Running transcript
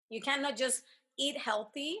You cannot just eat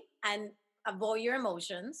healthy and avoid your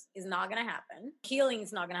emotions. It's not going to happen. Healing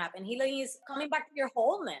is not going to happen. Healing is coming back to your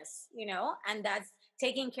wholeness, and that's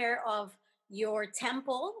taking care of your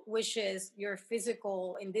temple, which is your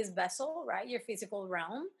physical in this vessel, right? Your physical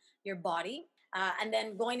realm, your body, and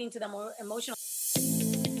then going into the more emotional.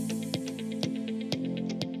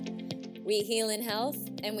 We heal in health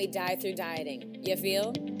and we die through dieting. You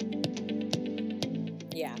feel?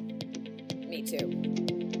 Yeah, me too.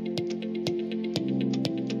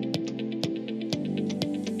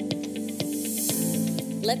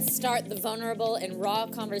 Let's start the vulnerable and raw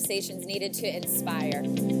conversations needed to inspire.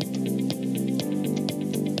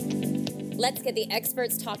 Let's get the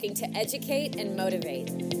experts talking to educate and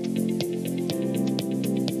motivate.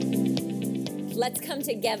 Let's come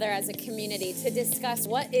together as a community to discuss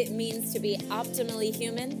what it means to be optimally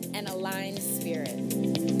human and aligned spirit.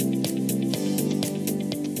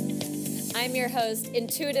 I'm your host,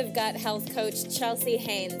 intuitive gut health coach Chelsea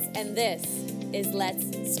Haynes, and this is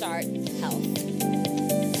Let's Start Health.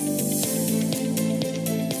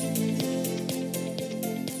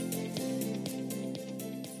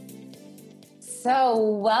 So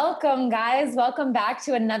welcome, guys. Welcome back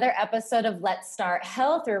to another episode of Let's Start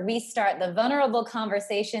Health, where we start the vulnerable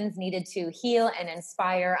conversations needed to heal and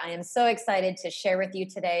inspire. I am so excited to share with you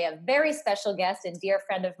today a very special guest and dear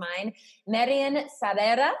friend of mine, Marian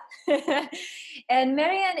Saavedra. And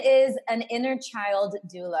Marian is an inner child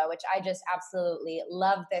doula, which I just absolutely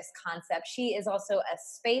love this concept. She is also a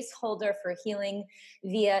space holder for healing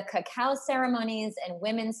via cacao ceremonies and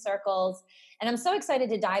women's circles. And I'm so excited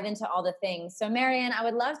to dive into all the things. So Marian, I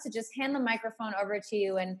would love to just hand the microphone over to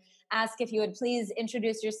you and ask if you would please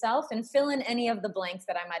introduce yourself and fill in any of the blanks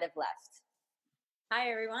that I might have left.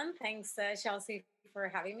 Hi, everyone. Thanks, Chelsea, for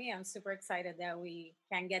having me. I'm super excited that we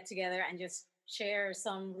can get together and just share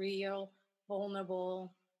some real,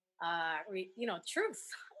 vulnerable, truth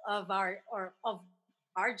of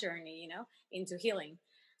our journey, into healing.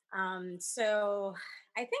 So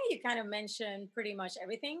I think you kind of mentioned pretty much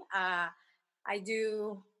everything. I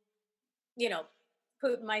do,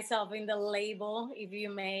 put myself in the label, if you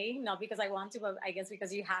may, not because I want to, but I guess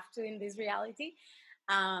because you have to in this reality,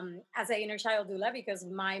 as an inner child doula, because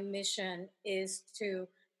my mission is to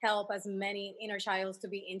help as many inner childs to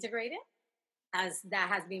be integrated, as that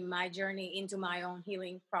has been my journey into my own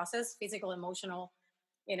healing process, physical, emotional,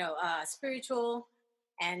 spiritual,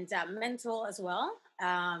 and mental as well.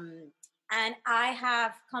 And I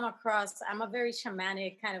have come across, I'm a very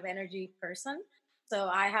shamanic kind of energy person. So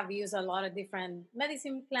I have used a lot of different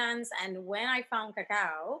medicine plants. And when I found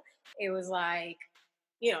cacao, it was like,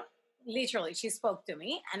 you know, literally she spoke to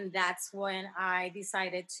me. And that's when I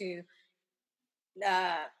decided to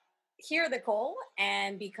uh, hear the call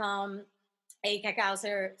and become a cacao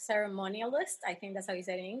ceremonialist. I think that's how you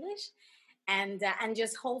say it in English. And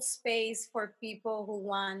just hold space for people who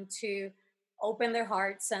want to open their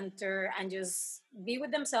heart center and just be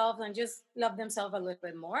with themselves and just love themselves a little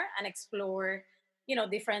bit more and explore,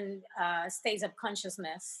 different states of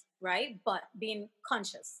consciousness, right? But being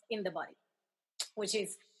conscious in the body, which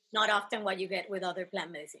is not often what you get with other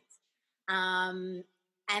plant medicines. Um,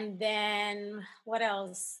 and then what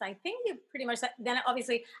else? I think you pretty much, then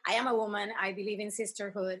obviously I am a woman. I believe in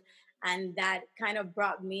sisterhood. And that kind of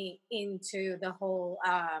brought me into the whole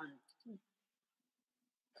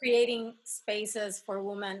creating spaces for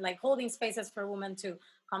women, like holding spaces for women to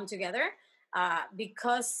come together.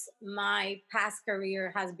 Because my past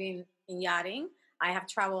career has been in yachting, I have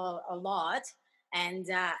traveled a lot, and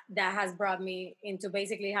that has brought me into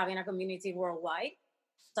basically having a community worldwide.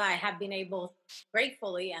 So I have been able,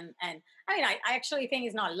 gratefully, and I mean, I actually think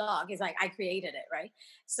it's not luck. It's like I created it, right?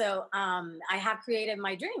 So I have created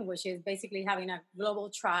my dream, which is basically having a global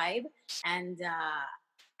tribe and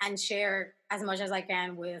share as much as I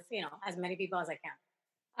can with as many people as I can.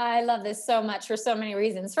 I love this so much for so many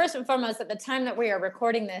reasons. First and foremost, at the time that we are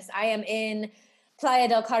recording this, I am in Playa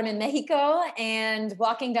del Carmen, Mexico, and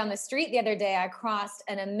walking down the street the other day, I crossed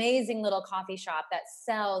an amazing little coffee shop that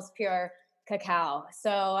sells pure cacao.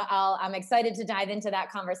 So I'm excited to dive into that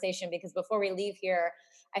conversation, because before we leave here,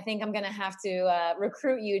 I think I'm going to have to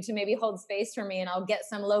recruit you to maybe hold space for me, and I'll get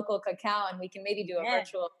some local cacao and we can maybe do a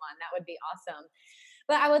virtual one. That would be awesome.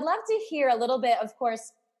 But I would love to hear a little bit, of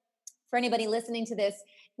course, for anybody listening to this.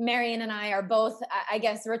 Marian and I are both, I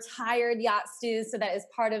guess, retired yacht stews, so that is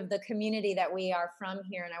part of the community that we are from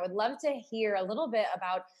here. And I would love to hear a little bit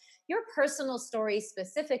about your personal story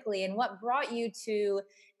specifically, and what brought you to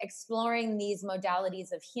exploring these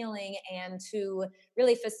modalities of healing and to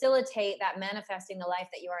really facilitate that manifesting the life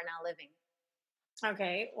that you are now living.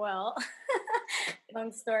 Okay, well,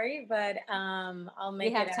 long story, but I'll We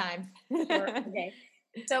make it have as time. short. Okay.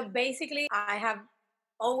 So basically, I have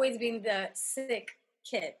always been the sick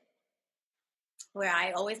kid where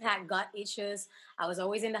I always had gut issues. I was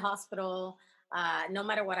always in the hospital. No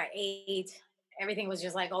matter what I ate, everything was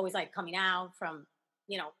just like always like coming out from,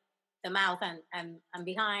 you know, the mouth and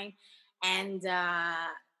behind. And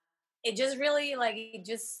it just really like it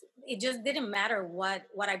just didn't matter what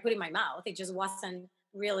I put in my mouth. It just wasn't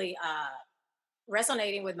really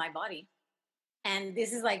resonating with my body. And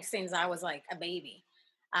this is like since I was like a baby.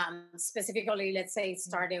 Specifically, let's say it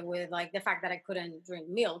started with like the fact that I couldn't drink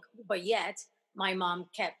milk, but yet my mom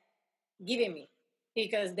kept giving me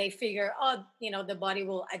because they figure, oh, the body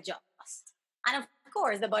will adjust. And of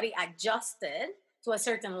course, the body adjusted to a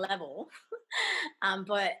certain level.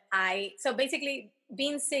 But so basically,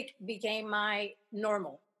 being sick became my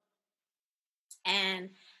normal.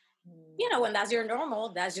 And when that's your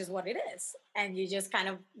normal, that's just what it is. And you just kind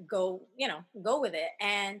of go with it.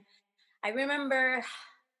 And I remember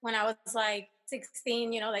when I was like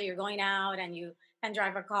 16, that you're going out and you can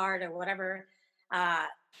drive a car or whatever. Uh,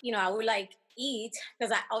 I would like eat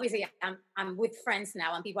because obviously I'm with friends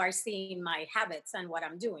now and people are seeing my habits and what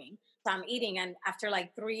I'm doing. So I'm eating, and after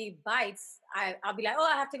like 3 bites, I'll be like, "Oh,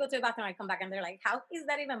 I have to go to the bathroom." I come back, and they're like, "How is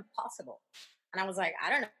that even possible?" And I was like, "I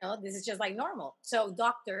don't know. This is just like normal." So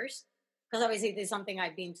doctors, because obviously this is something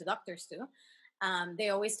I've been to doctors too. They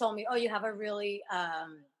always told me, "Oh, you have a really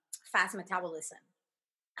fast metabolism."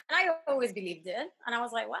 And I always believed it. And I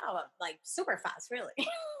was like, wow, like super fast, really.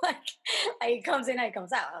 like, like it comes in and it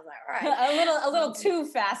comes out. I was like, all right. A little too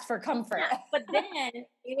fast for comfort. Yeah. But then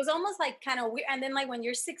it was almost like kind of weird. And then like when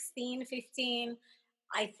you're 16, 15,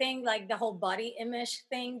 I think like the whole body image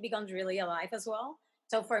thing becomes really alive as well.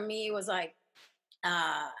 So for me, it was like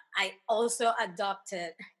I also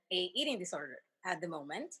adopted a eating disorder at the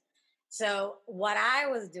moment. So what I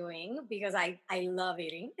was doing, because I love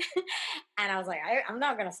eating, and I was like, I'm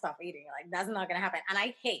not gonna stop eating. Like that's not gonna happen. And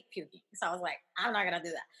I hate puking, so I was like, I'm not gonna do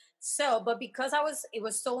that. So, but because it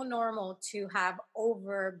was so normal to have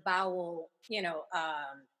over bowel,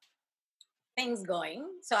 things going.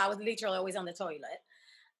 So I was literally always on the toilet.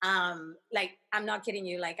 Like I'm not kidding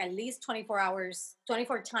you. Like at least 24 hours,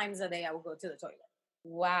 24 times a day, I would go to the toilet.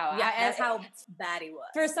 Wow. Yeah, that's how bad it was.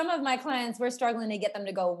 For some of my clients, we're struggling to get them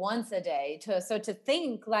to go once a day. So to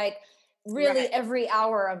think like really Right. every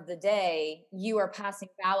hour of the day you are passing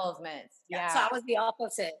bowel movements. Yeah. So I was the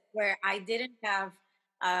opposite, where I didn't have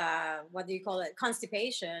what do you call it,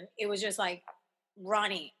 constipation. It was just like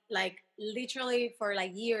runny, like literally for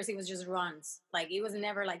like years. It was just runs. Like it was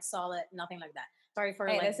never like solid, nothing like that. Sorry for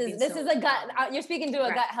Hey, like this is a gut. You're speaking to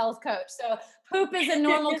a gut health coach, so poop is a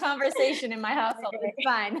normal conversation in my household. It's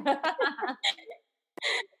fine.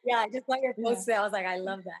 Yeah, just like your post, I was like, I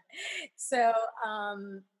love that. So,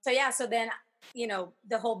 so then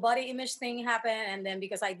the whole body image thing happened, and then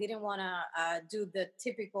because I didn't want to do the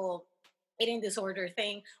typical eating disorder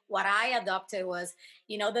thing, what I adopted was,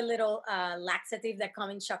 the little laxative that come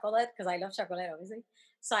in chocolate, because I love chocolate, obviously.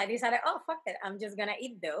 So I decided, oh fuck it, I'm just gonna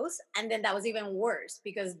eat those, and then that was even worse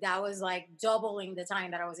because that was like doubling the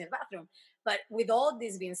time that I was in the bathroom. But with all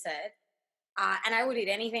this being said, and I would eat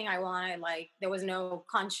anything I wanted. Like there was no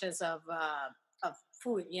conscious of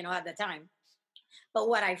food, at the time. But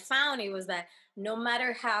what I found, it was that no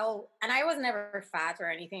matter how, and I was never fat or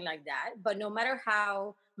anything like that, but no matter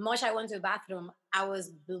how much I went to the bathroom, I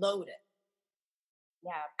was bloated.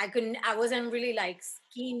 Yeah. I wasn't really like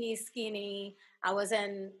skinny. I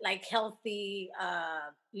wasn't like healthy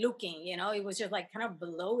looking, it was just like kind of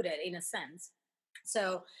bloated in a sense.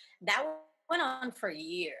 So that went on for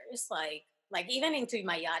years, like even into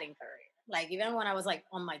my yachting career. Like even when I was like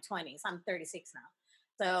on my 20s, I'm 36 now.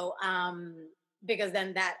 So because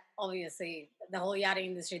then that obviously the whole yachting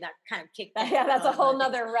industry that kind of kicked in. Yeah, that's a whole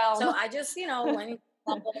nother realm. So I just, went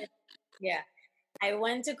yeah. I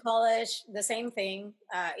went to college, the same thing,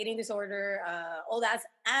 eating disorder, all that.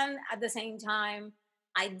 And at the same time,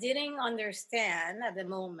 I didn't understand at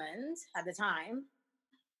the time,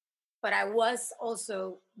 but I was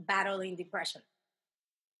also battling depression.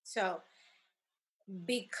 So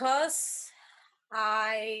because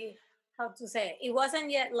how to say, it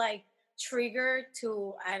wasn't yet like triggered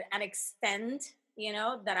to an extent,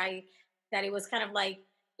 that it was kind of like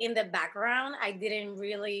in the background. I didn't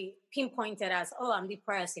really pinpoint it as, oh, I'm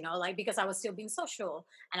depressed, like because I was still being social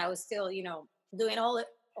and I was still, doing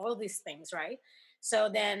all these things, right? So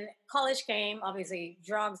then college came, obviously,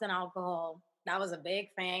 drugs and alcohol. That was a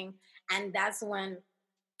big thing. And that's when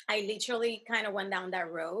I literally kind of went down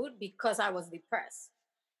that road because I was depressed.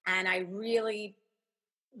 And I really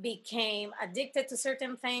became addicted to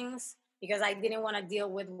certain things because I didn't want to deal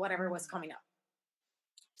with whatever was coming up,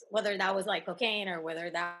 whether that was like cocaine or whether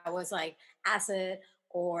that was like acid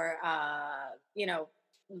or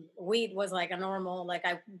weed was like a normal, like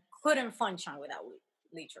I couldn't function without weed,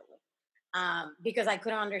 literally, because I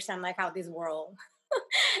couldn't understand like how this world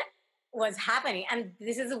was happening. And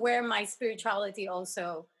this is where my spirituality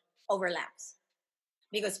also overlaps,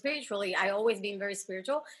 because spiritually I always been very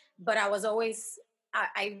spiritual, but I was always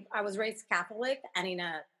I was raised Catholic and in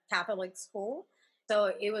a Catholic school,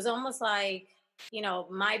 so it was almost like,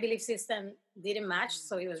 my belief system didn't match,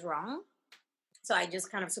 so it was wrong. So I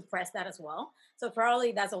just kind of suppressed that as well. So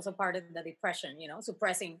probably that's also part of the depression,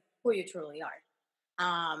 suppressing who you truly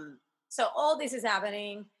are. So all this is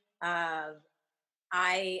happening. uh,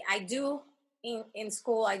 I do in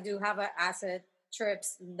school. I do have acid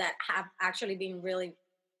trips that have actually been really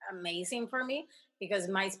amazing for me, because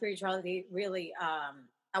my spirituality really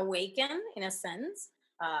awakened in a sense.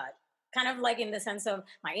 Uh, Kind of like in the sense of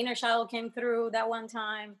my inner child came through that one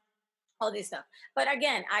time, all this stuff. But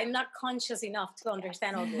again, I'm not conscious enough to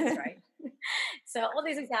understand all this, Yes. right? So all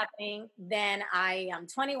this is happening. Then I am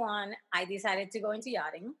 21. I decided to go into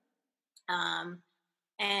yachting. Um,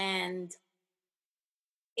 and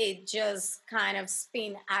it just kind of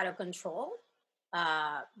spin out of control,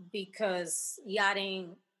 uh, because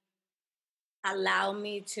yachting allowed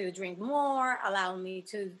me to drink more, allowed me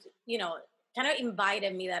to, kind of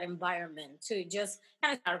invited me that environment to just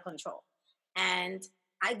kind of out of control. And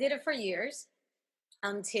I did it for years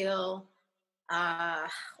until uh,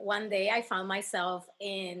 one day I found myself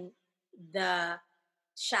in the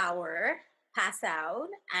shower, passed out,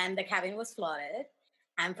 and the cabin was flooded.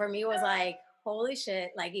 And for me, it was like, holy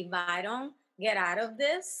shit, like if I don't get out of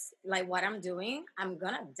this, like what I'm doing, I'm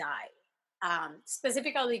gonna die.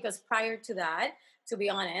 Specifically because prior to that, to be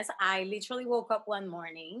honest, I literally woke up one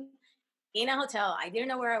morning in a hotel. I didn't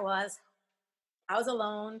know where I was. I was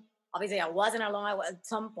alone. Obviously, I wasn't alone. I was at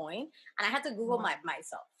some point, and I had to Google map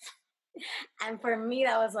myself. And for me,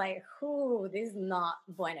 that was like, "Whoo, this is not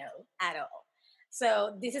bueno at all."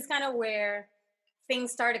 So this is kind of where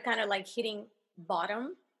things started kind of like hitting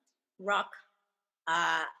bottom, rock.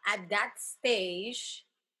 At that stage,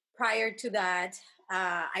 prior to that,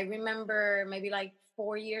 I remember maybe like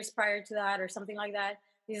 4 years prior to that or something like that.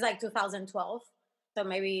 This is like 2012. So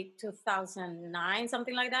maybe 2009,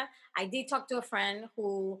 something like that. I did talk to a friend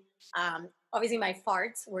who, obviously, my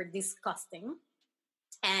farts were disgusting.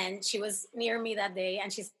 And she was near me that day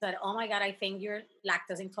and she said, "Oh my God, I think you're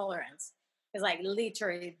lactose intolerant." It's like,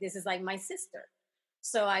 literally, this is like my sister.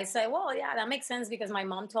 So I said, "Well, yeah, that makes sense because my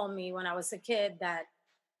mom told me when I was a kid that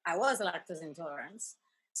I was lactose intolerant."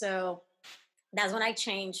 So that's when I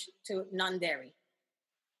changed to non dairy.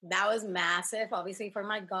 That was massive, obviously, for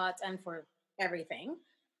my gut and for everything.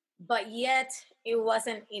 But yet, it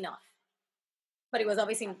wasn't enough. But it was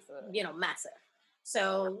obviously, Absolutely. massive.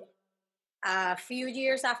 So a few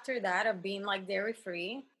years after that of being like dairy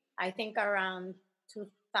free, I think around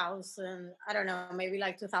 2000, I don't know, maybe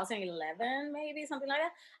like 2011, maybe something like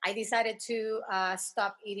that, I decided to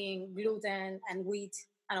stop eating gluten and wheat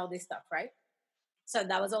and all this stuff, right? So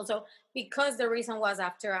that was also because the reason was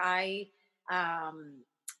after I um,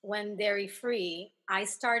 went dairy free, I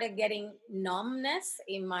started getting numbness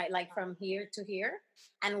in my, like from here to here,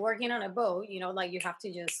 and working on a boat, like you have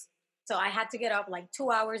to just, so I had to get up like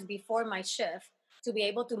 2 hours before my shift to be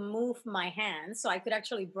able to move my hands so I could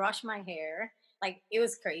actually brush my hair. Like it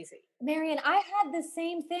was crazy. Marian, I had the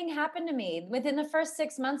same thing happen to me within the first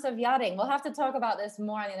 6 months of yachting. We'll have to talk about this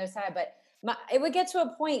more on the other side, but it would get to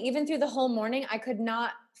a point, even through the whole morning, I could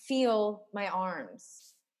not feel my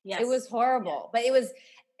arms. Yes. It was horrible, but it was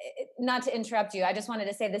not to interrupt you. I just wanted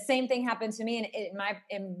to say the same thing happened to me, and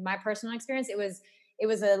in my personal experience, it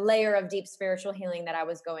was a layer of deep spiritual healing that I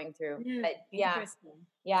was going through. But yeah, Interesting.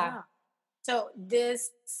 yeah. So this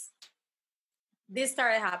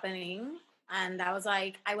started happening, and I was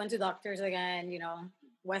like, I went to doctors again,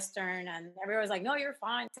 Western, and everyone was like, "No, you're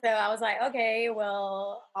fine." So I was like, okay,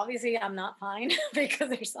 well, obviously I'm not fine because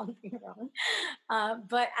there's something wrong.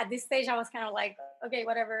 But at this stage I was kind of like, okay,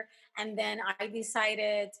 whatever. And then I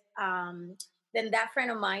decided, then that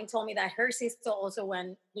friend of mine told me that her sister also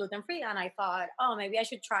went gluten free, and I thought, oh, maybe I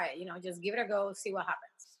should try it, just give it a go, see what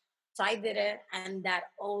happens. So I did it, and that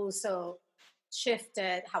also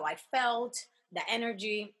shifted how I felt, the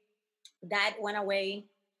energy that went away.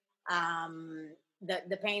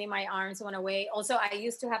 The pain in my arms went away. Also, I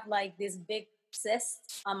used to have like this big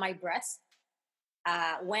cyst on my breast.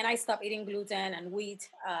 When I stopped eating gluten and wheat,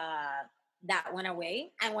 that went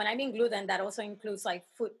away. And when I mean gluten, that also includes like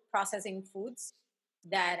food processing foods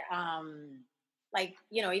that like,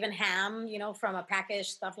 even ham, from a package,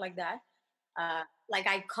 stuff like that. Like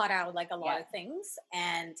I cut out like a lot Yeah. of things,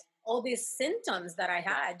 and all these symptoms that I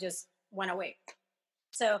had just went away.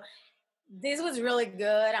 So this was really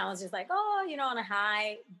good. I was just like, oh, on a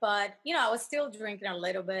high, but I was still drinking a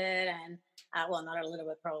little bit, and well, not a little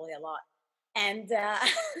bit, probably a lot, and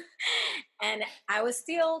and I was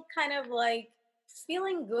still kind of like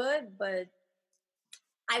feeling good, but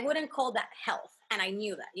I wouldn't call that health, and I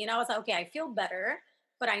knew that. I was like, okay, I feel better,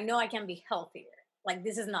 but I know I can be healthier. Like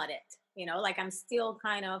this is not it. Like I'm still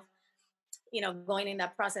kind of going in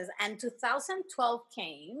that process. And 2012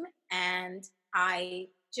 came, and I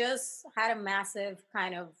just had a massive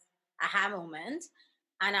kind of aha moment,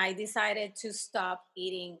 and I decided to stop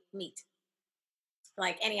eating meat,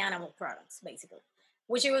 like any animal products, basically,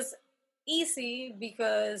 which it was easy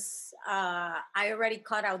because I already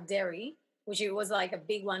cut out dairy, which it was like a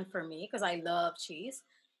big one for me because I love cheese.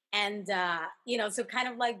 And, so kind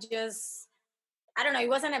of like just I don't know, it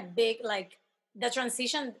wasn't a big like the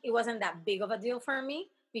transition, it wasn't that big of a deal for me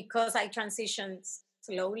because I transitioned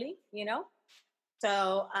slowly.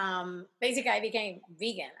 So basically I became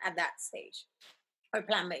vegan at that stage, or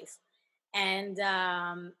plant-based. And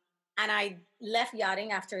I left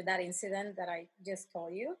yachting after that incident that I just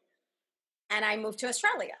told you. And I moved to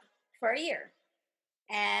Australia for a year.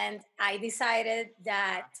 And I decided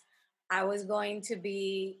that I was going to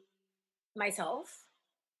be myself,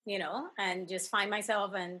 and just find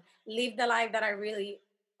myself and live the life that I really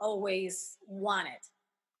always wanted.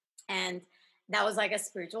 And that was like a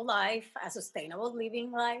spiritual life, a sustainable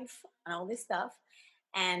living life, and all this stuff.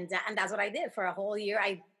 And that's what I did for a whole year.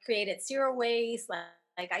 I created zero waste,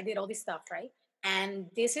 like I did all this stuff, right? And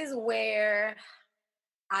this is where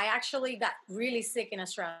I actually got really sick in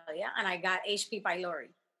Australia, and I got HP pylori,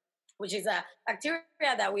 which is a bacteria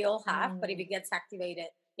that we all have, but if it gets activated,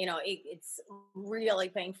 it's really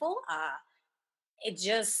painful. It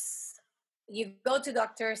just, you go to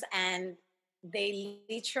doctors and they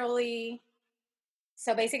literally,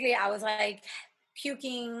 so basically I was like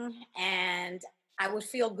puking, and I would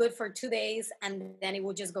feel good for 2 days, and then it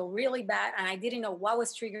would just go really bad. And I didn't know what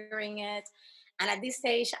was triggering it. And at this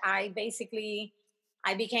stage, I became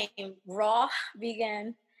raw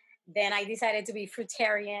vegan. Then I decided to be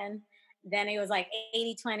fruitarian. Then it was like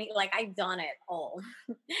 80-20, like I've done it all.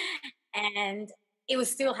 And it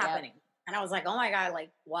was still Yep. happening. And I was like, oh my God,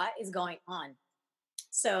 like what is going on?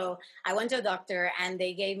 So I went to a doctor, and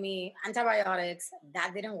they gave me antibiotics.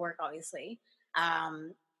 That didn't work, obviously.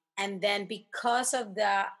 And then because of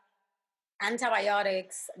the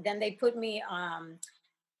antibiotics, then they put me,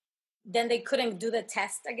 then they couldn't do the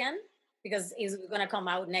test again because it was going to come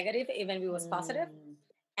out negative, even if it was positive.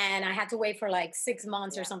 And I had to wait for like 6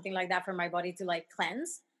 months or something like that for my body to like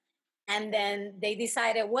cleanse. And then they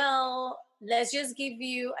decided, well, let's just give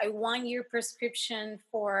you a 1 year prescription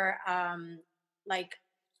for like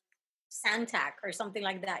Santac or something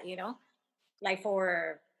like that, like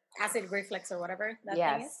for acid reflux or whatever that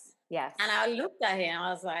thing is. Yes. And I looked at him,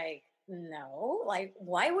 I was like, no, like,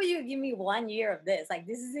 why would you give me 1 year of this? Like,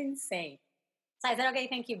 this is insane. So I said, okay,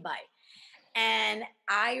 thank you, bye. And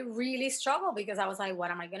I really struggled because I was like,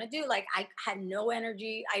 what am I going to do? Like, I had no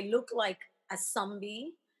energy. I looked like a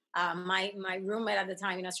zombie. My roommate at the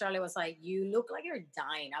time in Australia was like, you look like you're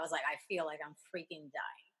dying. I was like, I feel like I'm freaking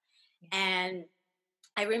dying. And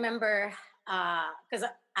I remember, because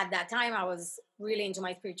at that time I was really into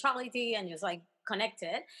my spirituality and just like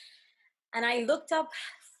connected. And I looked up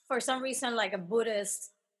for some reason like a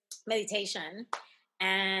Buddhist meditation.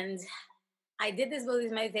 And I did this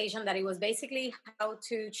Buddhist meditation that it was basically how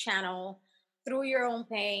to channel through your own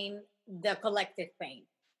pain, the collective pain,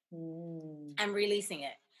 and releasing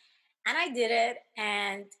it. And I did it,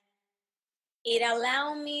 and it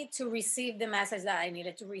allowed me to receive the message that I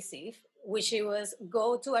needed to receive, which it was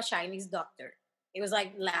go to a Chinese doctor. It was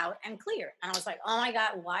like loud and clear. And I was like, oh my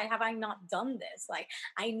God, why have I not done this? Like,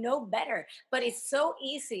 I know better. But it's so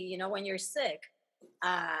easy, when you're sick,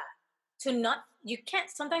 to not, you can't,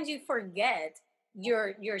 sometimes you forget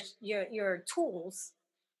your tools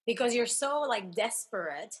because you're so like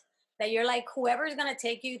desperate that you're like, whoever's going to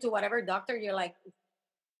take you to whatever doctor, you're like,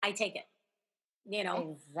 I take it.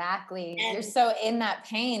 Exactly. And you're so in that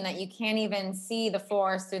pain that you can't even see the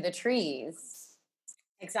forest through the trees.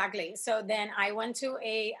 Exactly. So then I went to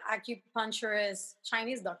a acupuncturist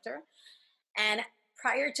Chinese doctor, and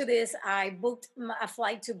prior to this, I booked a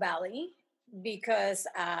flight to Bali because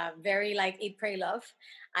very like eat, pray, love.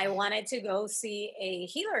 I wanted to go see a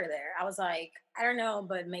healer there. I was like, I don't know,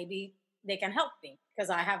 but maybe they can help me because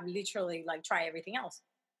I have literally like tried everything else.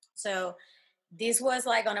 So This was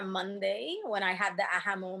like on a Monday when I had the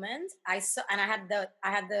aha moment. I saw, and I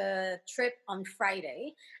had the trip on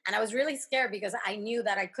Friday, and I was really scared because I knew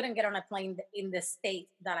that I couldn't get on a plane in the state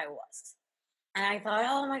that I was. And I thought,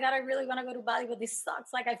 oh my God, I really want to go to Bali, but this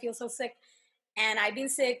sucks. Like I feel so sick. And I've been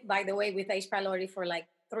sick, by the way, with H. pylori for like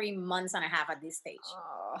 3 months and a half at this stage.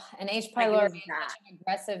 Oh, and H. Like it pylori was is bad. such an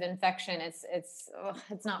aggressive infection. It's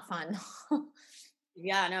not fun.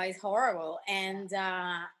 Yeah, no, it's horrible. And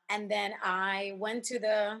then I went to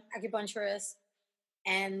the acupuncturist,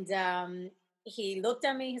 and he looked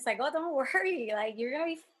at me. He's like, "Oh, don't worry, like you're gonna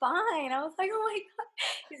be fine." I was like, "Oh my God."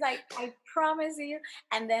 He's like, "I promise you."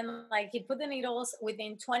 And then like he put the needles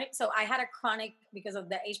within 20. So I had a chronic, because of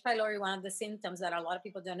the H. pylori. One of the symptoms that a lot of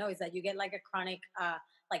people don't know is that you get like a chronic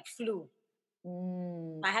like flu.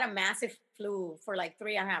 Mm. I had a massive flu for like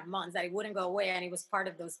 3.5 months that it wouldn't go away, and it was part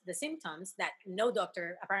of those the symptoms that no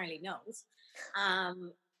doctor apparently knows,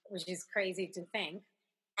 which is crazy to think.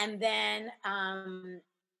 And then,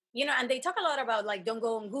 and they talk a lot about like don't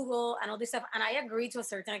go on Google and all this stuff, and I agree to a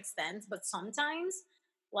certain extent, but sometimes,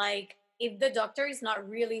 like if the doctor is not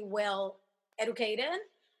really well educated,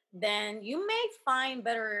 then you may find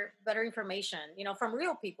better information, from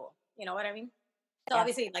real people. You know what I mean? So Yeah.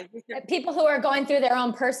 obviously, like we should. People who are going through their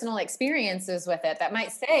own personal experiences with it that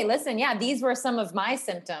might say, listen, yeah, these were some of my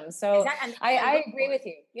symptoms. So Exactly. And I agree with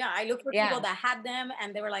you. yeah, I looked for Yeah. people that had them,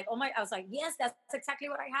 and they were like, "Oh my!" I was like, "Yes, that's exactly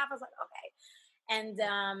what I have." I was like, "Okay."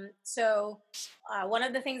 And so one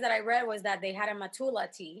of the things that I read was that they had a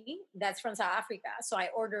Matula tea that's from South Africa. So I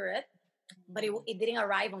ordered it, but it didn't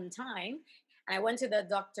arrive on time. And I went to the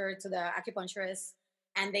doctor, to the acupuncturist,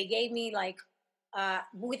 and they gave me like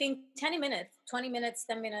within 10 minutes, 20 minutes,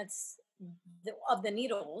 10 minutes of the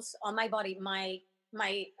needles on my body, my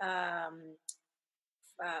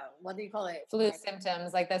what do you call it? Flu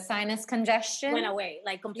symptoms like the sinus congestion. Went away,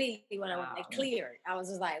 like completely went away, like cleared. I was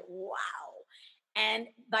just like, wow. And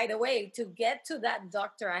by the way, to get to that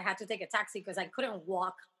doctor, I had to take a taxi because I couldn't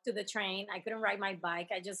walk to the train. I couldn't ride my bike.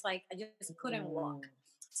 I just couldn't walk.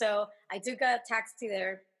 So I took a taxi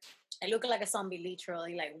there. I looked like a zombie,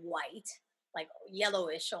 literally, like white, like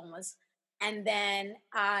yellowish almost. And then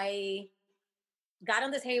I got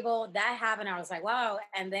on the table. That happened. I was like, wow.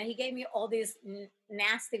 And then he gave me all these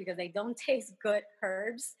nasty, because they don't taste good,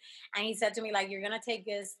 herbs. And he said to me, like, you're going to take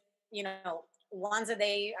this, once a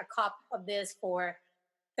day, a cup of this for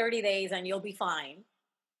 30 days and you'll be fine.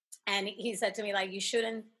 And he said to me, like, you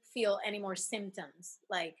shouldn't feel any more symptoms,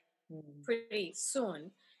 like pretty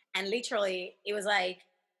soon. And literally, it was like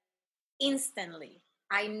instantly.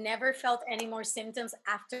 I never felt any more symptoms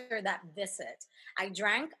after that visit. I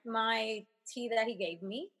drank my tea that he gave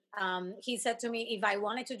me. He said to me if I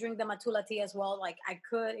wanted to drink the Matula tea as well, like I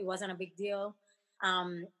could. It wasn't a big deal,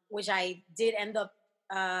 which I did end up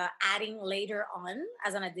adding later on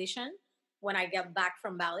as an addition when I got back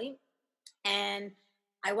from Bali. And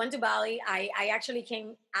I went to Bali. I actually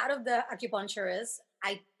came out of the acupuncturist.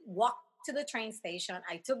 I walked to the train station.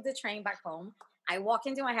 I took the train back home. I walked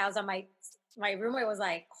into my house, and my roommate was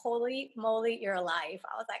like, "Holy moly, you're alive!"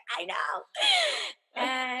 I was like, "I know."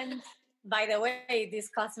 And by the way, this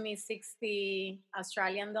cost me 60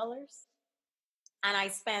 Australian dollars, and I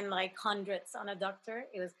spent like hundreds on a doctor.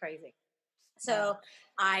 It was crazy. So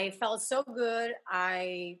I felt so good.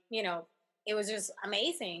 It was just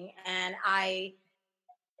amazing, and I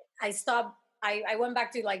stopped. I went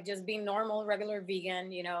back to like just being normal, regular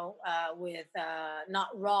vegan, with not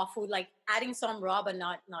raw food, like adding some raw, but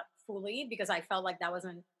not fully, because I felt like that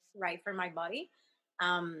wasn't right for my body.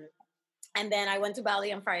 Um, and then I went to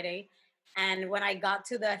Bali on Friday, and when I got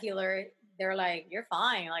to the healer, they're like, "You're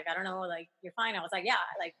fine." Like, I don't know, like you're fine. I was like, "Yeah."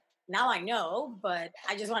 Like now I know, but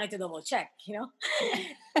I just wanted to double check. And,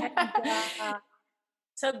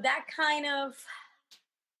 so that kind of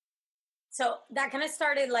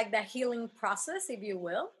started like the healing process, if you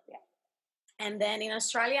will. Yeah. And then in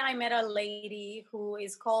Australia, I met a lady who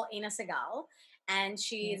is called Ina Segal, and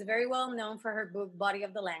she is very well known for her book Body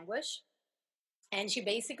of the Language. And she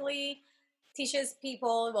basically teaches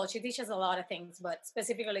people, well, she teaches a lot of things, but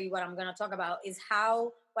specifically what I'm going to talk about is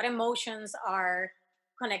what emotions are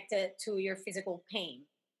connected to your physical pain.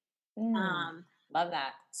 Love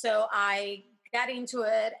that. So I got into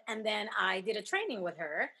it, and then I did a training with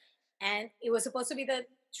her, and it was supposed to be the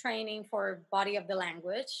training for Body of the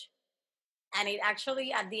Language. And it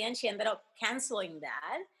actually, at the end, she ended up canceling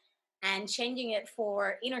that and changing it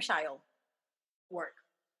for inner child work.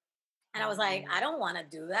 And I was like, I don't want to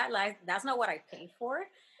do that. Like, that's not what I paid for.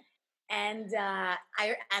 And and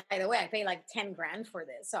by the way, I paid like 10 grand for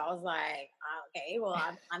this. So I was like, okay, well,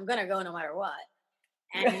 I'm going to go no matter what.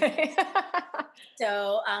 And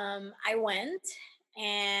so I went,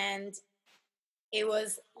 and it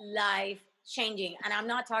was life changing. And I'm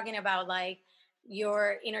not talking about like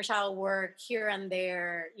your inner child work here and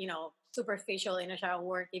there, superficial inner child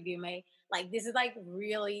work, if you may. Like, this is like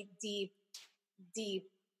really deep, deep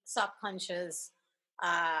subconscious.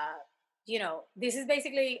 Uh, this is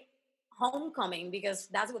basically homecoming, because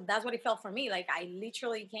that's what it felt for me. Like, I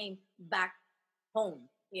literally came back home,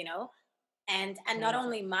 and not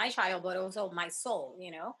only my child, but also my soul.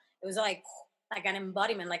 It was like an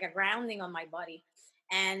embodiment, like a grounding on my body.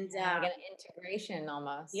 And like an integration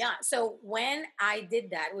almost. yeah, so when I did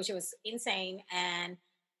that, which was insane, and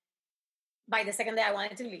by the second day I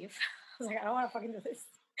wanted to leave. I was like, I don't want to fucking do this.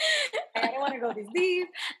 I don't want to go this deep.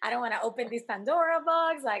 I don't want to open this Pandora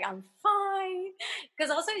box. Like, I'm fine.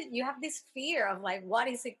 Because also you have this fear of like,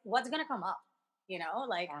 what's gonna come up?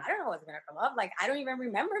 Like, I don't know what's gonna come up. Like, I don't even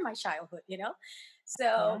remember my childhood,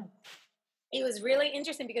 So it was really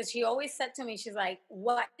interesting, because she always said to me, she's like,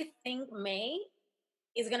 what you think May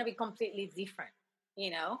is gonna be completely different,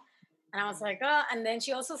 And I was like, oh. And then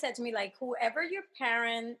she also said to me, like, whoever your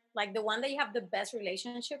parent, like the one that you have the best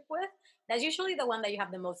relationship with, that's usually the one that you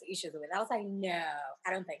have the most issues with. I was like, no,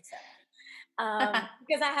 I don't think so.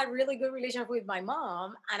 Because I had really good relationship with my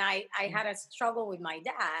mom, and I had a struggle with my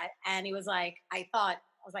dad. And it was like, I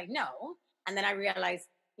was like, no. And then I realized,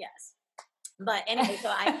 yes. But anyway,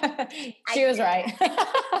 so she was right.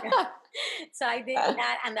 So I did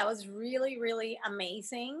that, and that was really, really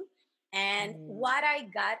amazing. And what I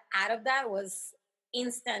got out of that was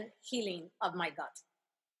instant healing of my gut.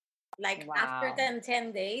 Like, after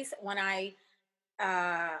 10 days, when I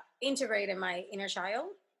integrated my inner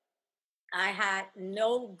child, I had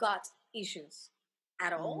no gut issues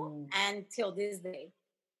at all until this day.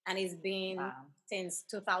 And it's been since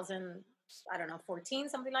 2000, I don't know, 14,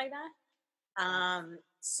 something like that.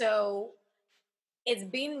 So it's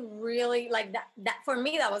been really like that for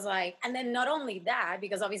me. That was like, and then not only that,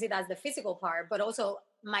 because obviously that's the physical part, but also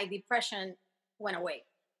my depression went away.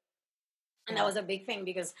 And that was a big thing,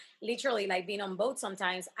 because literally, like, being on boats,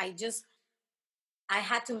 sometimes I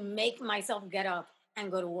had to make myself get up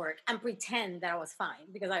and go to work and pretend that I was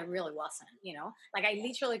fine, because I really wasn't, like, I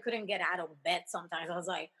literally couldn't get out of bed. Sometimes I was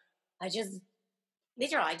like, I just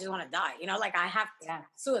want to die, like, I have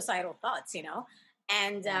suicidal thoughts,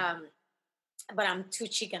 and but I'm too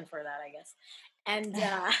chicken for that, I guess. And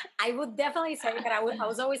I would definitely say that I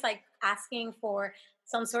was always like asking for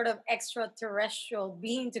some sort of extraterrestrial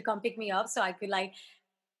being to come pick me up, so I could like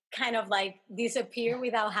kind of like disappear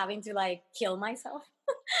without having to like kill myself.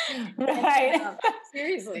 Right.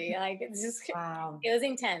 Seriously, like, it's just, it was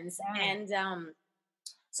intense. And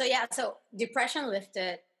so depression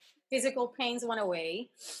lifted, physical pains went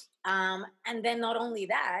away, and then not only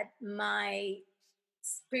that, my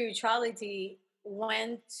spirituality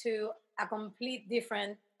went to a complete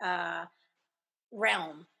different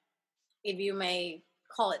realm, if you may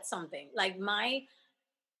call it something. Like, my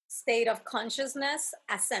state of consciousness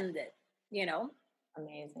ascended,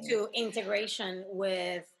 amazing, to integration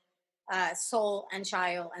with soul and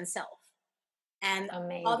child and self. And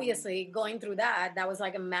obviously, going through that was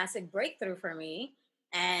like a massive breakthrough for me.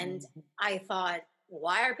 And I thought,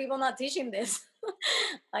 why are people not teaching this?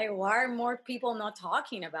 Like, why are more people not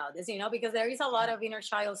talking about this? Because there is a lot of inner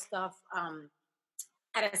child stuff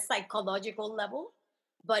at a psychological level,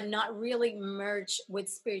 but not really merged with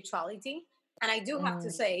spirituality. And I do have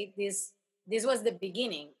to say, this was the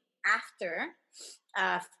beginning. After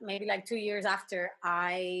maybe like 2 years after,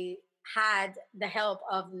 I had the help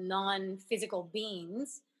of non-physical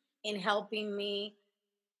beings in helping me,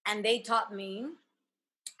 and they taught me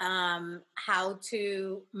how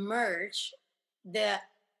to merge the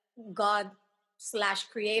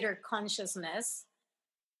God/creator consciousness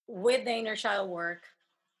with the inner child work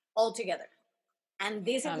all together. And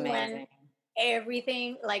this is when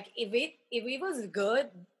everything, like, if it was good,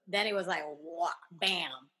 then it was like, wow, bam,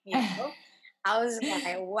 I was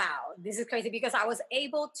like, wow, this is crazy, because I was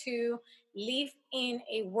able to live in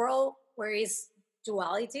a world where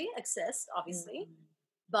duality exists, obviously,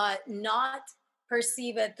 but not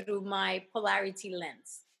perceive it through my polarity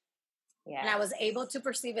lens. And I was able to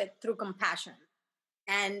perceive it through compassion.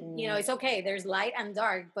 And, it's okay, there's light and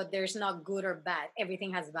dark, but there's not good or bad.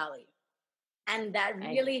 Everything has value. And that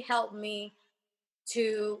really helped me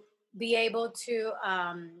to be able to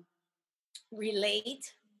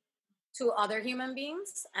relate to other human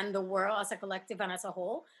beings and the world as a collective and as a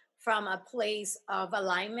whole, from a place of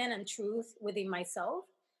alignment and truth within myself,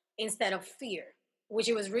 instead of fear, which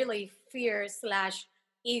it was really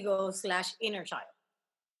fear/ego/inner child,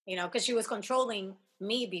 because she was controlling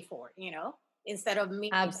me before, instead of me,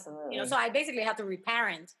 so Absolutely. I basically had to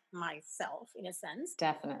reparent myself in a sense. And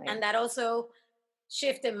Definitely. that also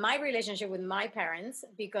shifted my relationship with my parents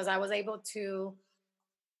because I was able to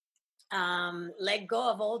let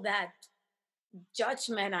go of all that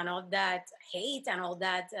judgment and all that hate and all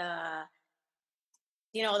that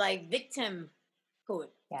like victimhood,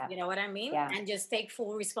 Yeah. you know what I mean, Yeah. and just take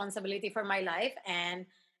full responsibility for my life. And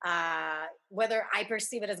whether I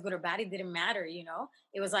perceive it as good or bad, it didn't matter.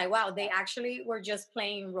 It was like, wow, they actually were just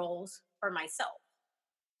playing roles for myself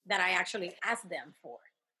that I actually asked them for.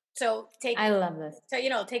 So I love this.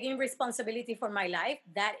 taking responsibility for my life,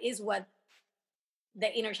 that is what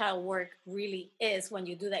the inner child work really is when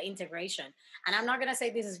you do the integration. And I'm not going to say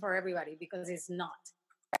this is for everybody because it's not.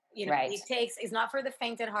 Right. It's not for the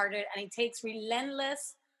fainted hearted, and it takes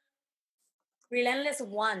relentless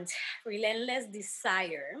want, relentless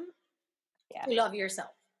desire Yeah. to love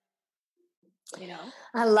yourself.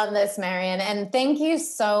 I love this, Marian. And thank you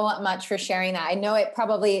so much for sharing that. I know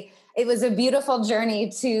it was a beautiful journey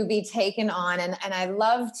to be taken on. And I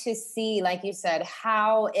love to see, like you said,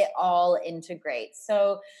 how it all integrates.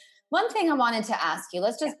 So one thing I wanted to ask you,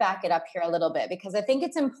 let's just back it up here a little bit, because I think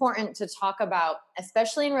it's important to talk about,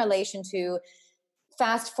 especially in relation to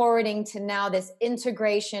fast forwarding to now this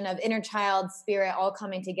integration of inner child, spirit, all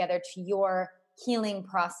coming together to your healing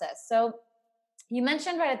process. So you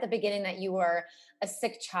mentioned right at the beginning that you were a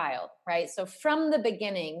sick child, right? So from the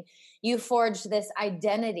beginning, you forged this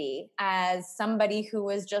identity as somebody who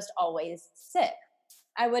was just always sick.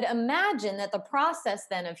 I would imagine that the process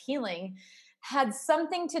then of healing had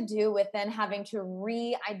something to do with then having to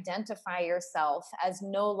re-identify yourself as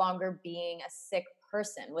no longer being a sick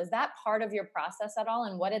person. Was that part of your process at all?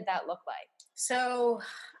 And what did that look like? So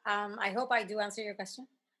I hope I do answer your question.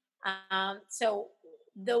 So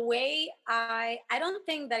the way I don't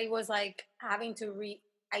think that it was like having to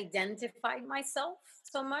re-identify myself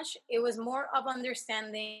so much. It was more of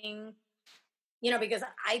understanding, because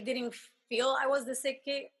I didn't feel I was the sick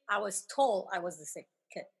kid. I was told I was the sick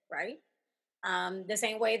kid, right? The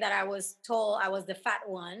same way that I was told I was the fat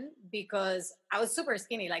one because I was super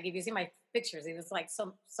skinny. Like if you see my pictures, it was like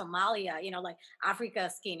some Somalia, like Africa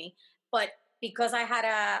skinny. But because I had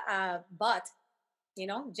a butt,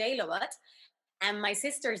 J-Lo butt, and my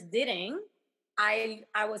sisters didn't, I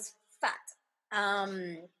was fat.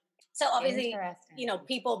 Um, so obviously, Interesting.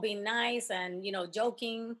 people being nice and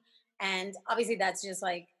joking, and obviously that's just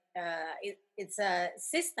like it's a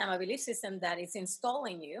system, a belief system that is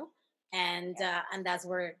installing you, and that's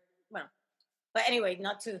where well. But anyway,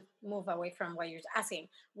 not to move away from what you're asking.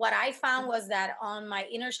 What I found was that on my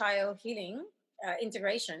inner child healing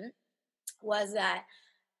integration was that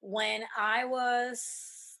when I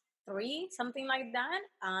was 3, something like that,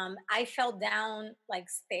 I fell down like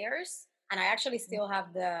stairs, and I actually still have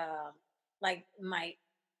like my,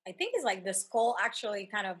 I think it's like the skull actually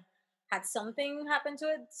kind of had something happen to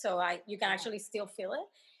it, so you can actually still feel it.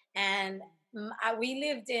 And we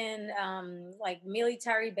lived in like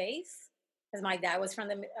military base because my dad was from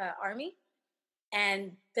the army,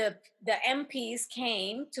 and the MPs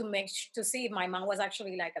came to to see if my mom was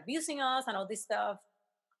actually like abusing us and all this stuff.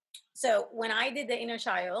 So when I did the inner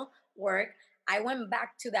child work, I went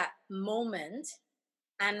back to that moment.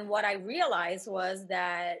 And what I realized was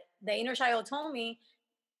that the inner child told me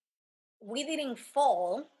we didn't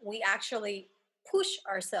fall, we actually push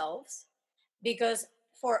ourselves because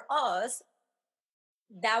for us,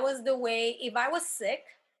 that was the way. If I was sick,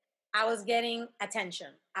 I was getting attention,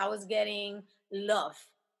 I was getting love.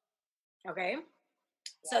 Okay.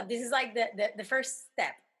 So this is like the first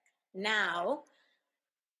step. Now,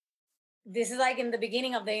 this is like in the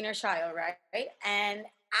beginning of the inner child, right? And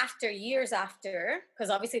after years after,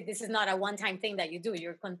 because obviously this is not a one-time thing that you do,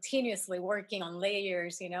 you're continuously working on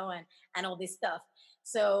layers, and all this stuff.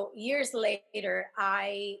 So years later,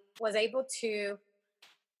 I was able to,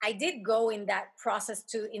 I did go in that process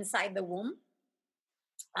to inside the womb.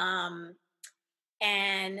 And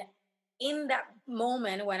in that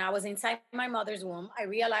moment when I was inside my mother's womb, I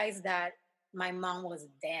realized that my mom was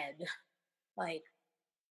dead. Like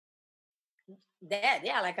dead,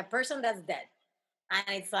 yeah, like a person that's dead. And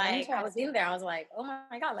it's like I was in there, I was like, oh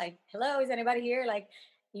my god, like, hello, is anybody here? Like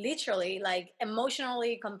literally, like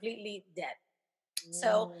emotionally completely dead.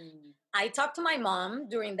 So I talked to my mom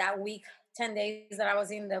during that week, 10 days that I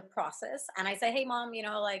was in the process, and I said, hey mom,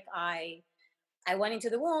 like I went into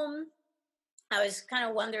the womb. I was kind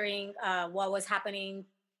of wondering what was happening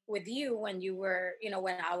with you when you were,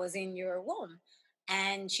 when I was in your womb.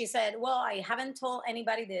 And she said, well, I haven't told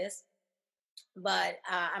anybody this, but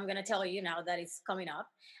I'm going to tell you now that it's coming up.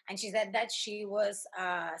 And she said that she was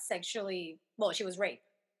sexually, well, she was raped.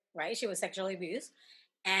 right? She was sexually abused.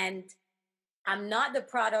 And I'm not the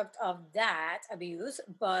product of that abuse,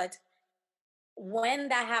 but when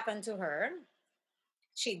that happened to her,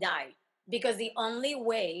 she died because the only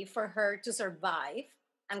way for her to survive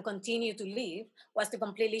and continue to live was to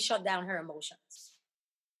completely shut down her emotions.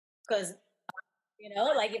 Because,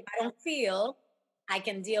 like if I don't feel, I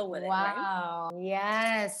can deal with it, right? Wow.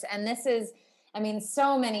 Yes. And this is, I mean,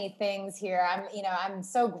 so many things here. I'm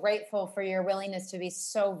so grateful for your willingness to be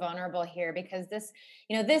so vulnerable here because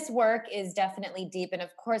this work is definitely deep. And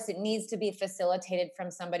of course, it needs to be facilitated from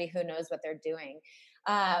somebody who knows what they're doing.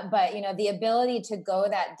 But the ability to go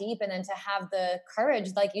that deep and then to have the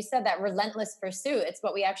courage, like you said, that relentless pursuit. It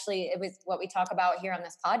was what we talk about here on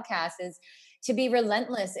this podcast is to be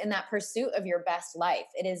relentless in that pursuit of your best life.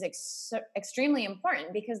 It is extremely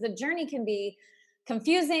important because the journey can be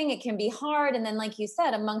confusing, it can be hard. And then, like you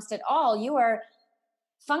said, amongst it all, you are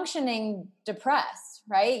functioning depressed,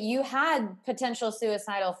 right? You had potential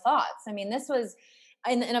suicidal thoughts. I mean, this was,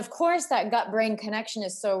 and of course, that gut brain connection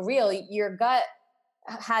is so real. Your gut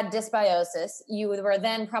had dysbiosis. You were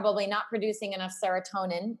then probably not producing enough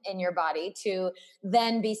serotonin in your body to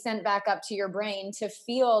then be sent back up to your brain to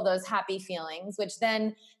feel those happy feelings, which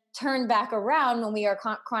then turn back around when we are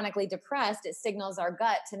chronically depressed. It signals our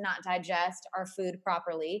gut to not digest our food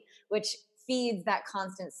properly, which feeds that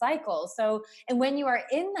constant cycle. So, and when you are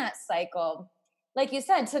in that cycle, like you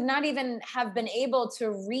said, to not even have been able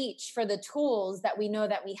to reach for the tools that we know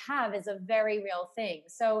that we have is a very real thing.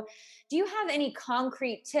 So, do you have any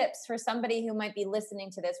concrete tips for somebody who might be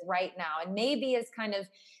listening to this right now and maybe is kind of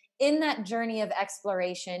in that journey of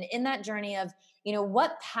exploration, in that journey of,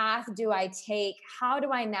 what path do I take? How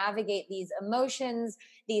do I navigate these emotions,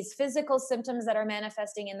 these physical symptoms that are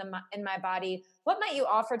manifesting in my body? What might you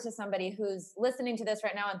offer to somebody who's listening to this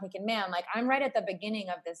right now and thinking, man, like I'm right at the beginning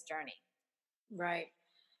of this journey? Right.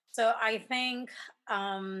 So I think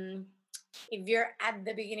if you're at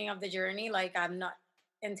the beginning of the journey, like I'm not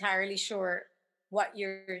entirely sure what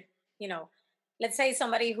you know, let's say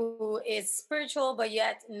somebody who is spiritual but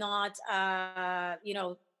yet not,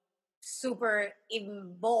 super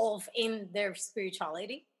involved in their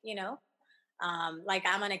spirituality, like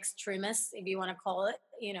I'm an extremist, if you want to call it,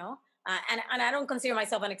 and I don't consider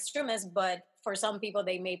myself an extremist, but for some people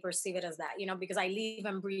they may perceive it as that, because I live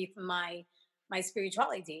and breathe my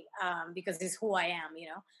spirituality, because it's who I am,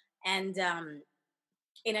 and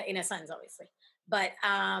in a sense, obviously. But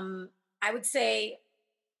I would say,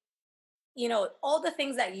 all the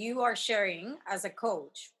things that you are sharing as a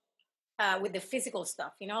coach, with the physical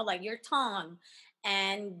stuff, like your tongue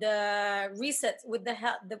and the resets with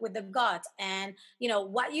with the gut, and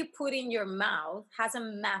what you put in your mouth has a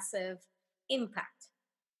massive impact.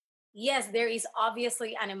 Yes, there is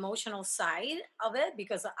obviously an emotional side of it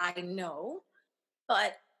because I know,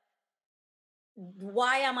 but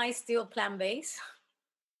why am I still plant based?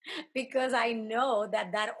 Because I know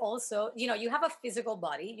that also, you have a physical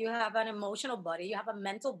body, you have an emotional body, you have a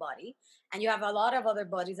mental body, and you have a lot of other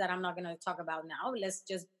bodies that I'm not going to talk about now. Let's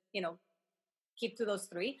just, keep to those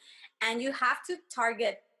three. And you have to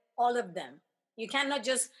target all of them. You cannot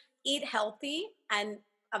just eat healthy and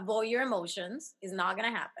avoid your emotions. It's not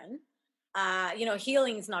going to happen.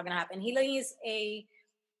 Healing is not going to happen. Healing is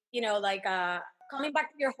like coming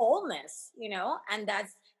back to your wholeness, and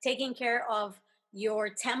that's taking care of your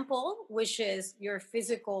temple, which is your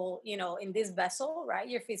physical, in this vessel, right?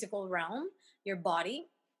 Your physical realm, your body,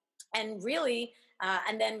 and really,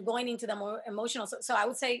 and then going into the more emotional. So I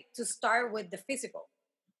would say to start with the physical.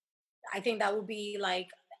 I think that would be like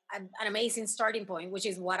an amazing starting point, which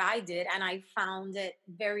is what I did. And I found it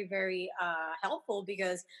very, very helpful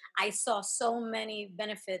because I saw so many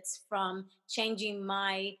benefits from changing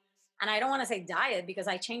and I don't want to say diet because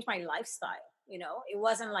I changed my lifestyle. It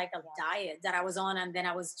wasn't like a diet that I was on and then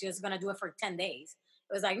I was just going to do it for 10 days.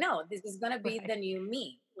 It was like, no, this is going to be the new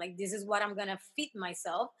me. Like, this is what I'm going to feed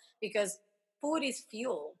myself because food is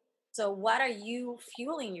fuel. So, what are you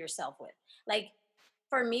fueling yourself with? Like,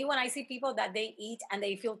 for me, when I see people that they eat and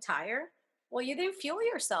they feel tired, well, you didn't fuel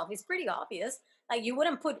yourself. It's pretty obvious. Like, you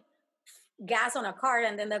wouldn't put gas on a car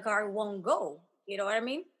and then the car won't go. You know what I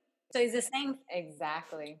mean? So it's the same.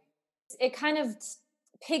 Exactly. It kind of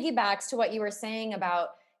piggybacks to what you were saying about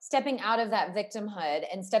stepping out of that victimhood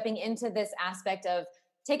and stepping into this aspect of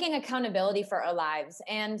taking accountability for our lives.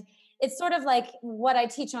 And it's sort of like what I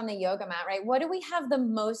teach on the yoga mat, right? What do we have the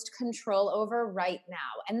most control over right now?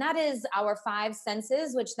 And that is our five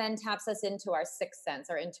senses, which then taps us into our sixth sense,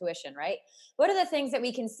 our intuition, right? What are the things that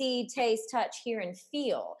we can see, taste, touch, hear, and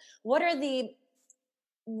feel? What are the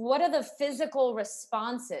what are the physical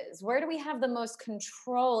responses? Where do we have the most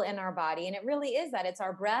control in our body? And it really is that. It's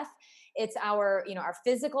our breath, it's our, our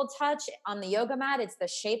physical touch on the yoga mat, it's the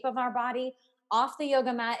shape of our body. Off the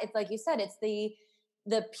yoga mat, it's like you said, it's the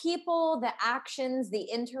people, the actions, the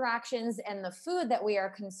interactions, and the food that we are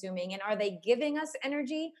consuming. And are they giving us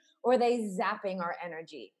energy, or are they zapping our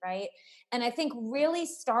energy, right? And I think really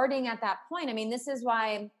starting at that point, I mean, this is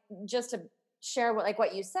why, just to share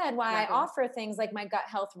what you said, why I offer things like my gut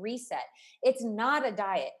health reset. It's not a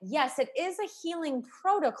diet. Yes, it is a healing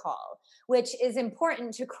protocol, which is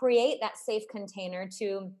important to create that safe container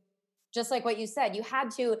to, just like what you said, you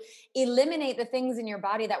had to eliminate the things in your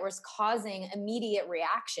body that was causing immediate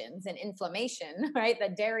reactions and inflammation, right? The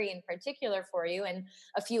dairy in particular for you, and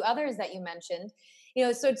a few others that you mentioned.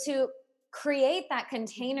 So to create that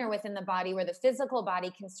container within the body where the physical body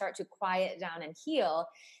can start to quiet down and heal,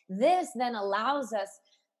 this then allows us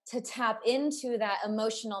to tap into that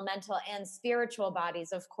emotional, mental, and spiritual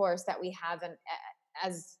bodies, of course, that we have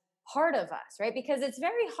as part of us, right? Because it's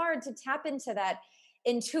very hard to tap into that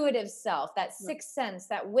intuitive self, that sixth sense,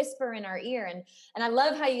 that whisper in our ear. And I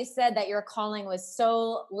love how you said that your calling was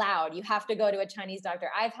so loud. You have to go to a Chinese doctor.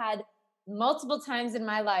 I've had multiple times in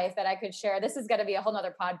my life that I could share. This is going to be a whole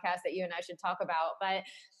nother podcast that you and I should talk about, but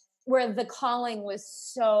where the calling was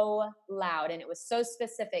so loud and it was so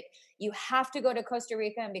specific. You have to go to Costa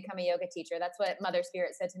Rica and become a yoga teacher. That's what Mother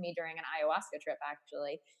Spirit said to me during an ayahuasca trip,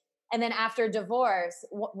 actually. And then after divorce,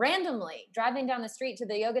 randomly driving down the street to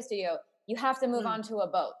the yoga studio, you have to move onto a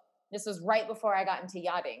boat. This was right before I got into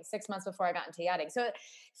yachting, 6 months before I got into yachting. So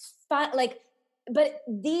but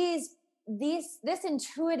this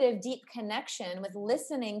intuitive deep connection with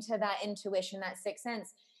listening to that intuition, that sixth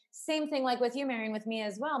sense, same thing like with you, Marion, with me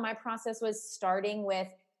as well. My process was starting with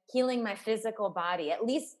healing my physical body, at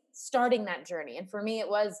least starting that journey. And for me, it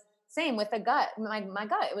was same with the gut, my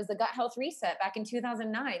gut. It was the gut health reset back in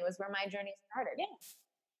 2009 was where my journey started. Yeah.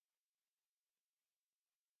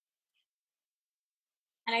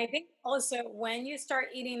 And I think also when you start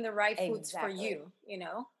eating the right foods for you,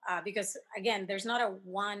 because again, there's not a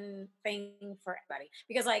one thing for everybody.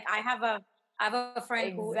 Because like I have a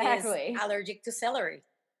friend who is allergic to celery.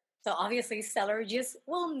 So obviously celery just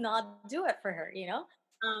will not do it for her,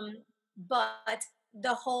 But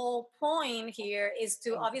the whole point here is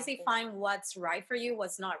to obviously find what's right for you,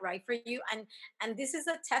 what's not right for you. And this is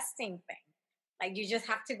a testing thing. Like you just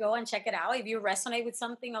have to go and check it out. If you resonate with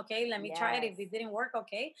something, okay, let me try it. If it didn't work,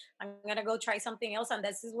 okay, I'm gonna go try something else. And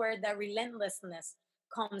this is where the relentlessness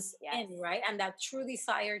comes in, right? And that true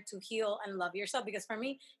desire to heal and love yourself. Because for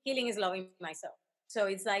me, healing is loving myself. So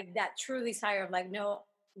it's like that true desire of like, no,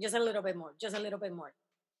 just a little bit more, just a little bit more.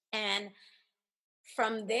 And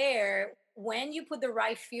from there, when you put the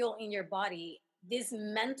right fuel in your body, this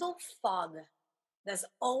mental fog that's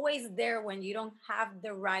always there when you don't have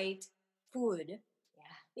the right food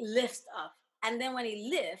lifts up. And then when it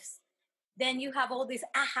lifts, then you have all these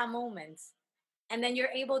aha moments. And then you're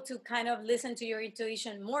able to kind of listen to your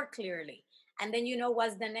intuition more clearly. And then you know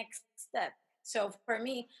what's the next step. So for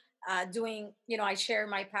me, doing, I share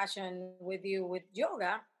my passion with you with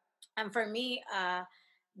yoga. And for me,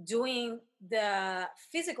 doing the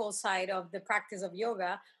physical side of the practice of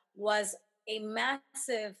yoga was a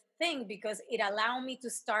massive thing because it allowed me to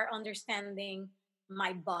start understanding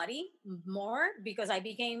my body more, because I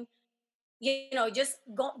became, just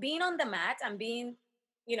being on the mat and being,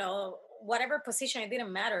 whatever position, it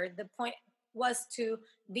didn't matter. The point was to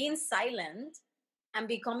being silent and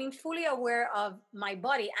becoming fully aware of my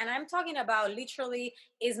body. And I'm talking about literally,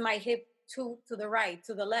 is my hip to the right,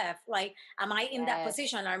 to the left? Like, am I in that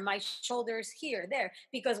position? Are my shoulders here, there?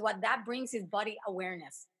 Because what that brings is body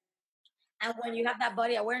awareness. And when you have that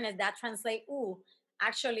body awareness, that translates,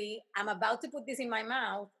 actually, I'm about to put this in my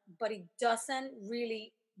mouth, but it doesn't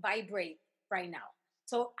really vibrate right now.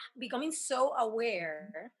 So becoming so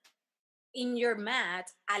aware in your mat,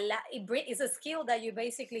 it's a skill that you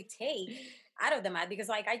basically take out of the mat. Because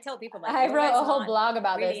like I tell people, like I wrote a whole blog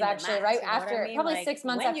about really this actually mat, right after probably like 6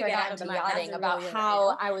 months after I got into yachting, about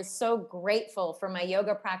how I was so grateful for my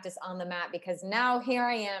yoga practice on the mat, because now here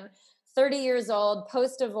I am 30 years old,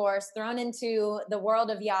 post-divorce, thrown into the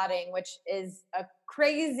world of yachting, which is a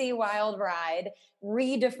crazy wild ride,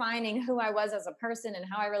 redefining who I was as a person and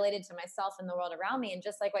how I related to myself and the world around me. And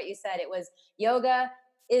just like what you said, it was yoga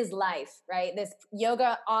is life, right? This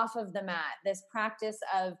yoga off of the mat, this practice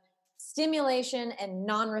of stimulation and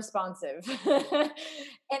non-responsive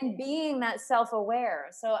and being that self-aware.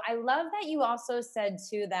 So I love that you also said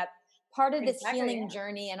too that part of this healing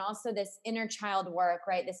journey and also this inner child work,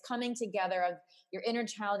 right? This coming together of your inner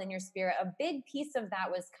child and your spirit, a big piece of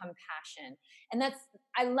that was compassion. And that's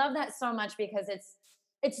I love that so much because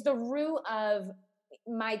it's the root of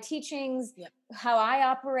my teachings, Yeah. how I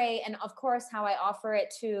operate, and of course how I offer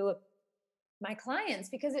it to my clients,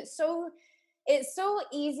 because it's so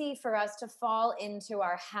easy for us to fall into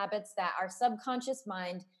our habits that our subconscious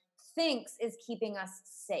mind thinks is keeping us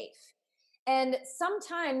safe. And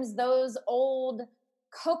sometimes those old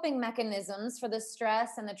coping mechanisms for the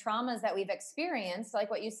stress and the traumas that we've experienced, like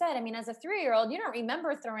what you said, I mean, as a 3-year-old, you don't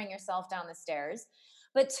remember throwing yourself down the stairs.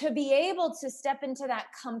 But to be able to step into that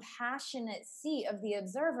compassionate seat of the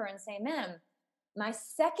observer and say, man, my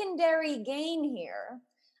secondary gain here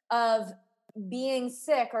of being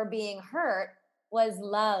sick or being hurt was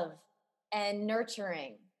love and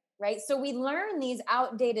nurturing, right? So we learn these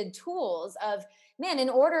outdated tools of, man, in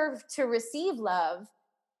order to receive love,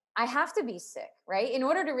 I have to be sick, right? In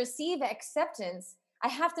order to receive acceptance, I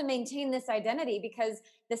have to maintain this identity because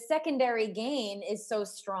the secondary gain is so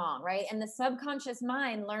strong, right? And the subconscious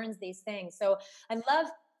mind learns these things. So I love.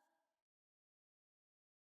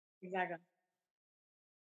 Exactly.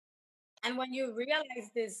 And when you realize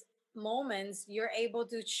these moments, you're able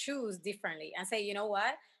to choose differently and say, you know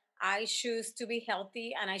what? I choose to be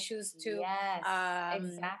healthy and I choose to Yes,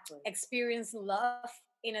 exactly. experience love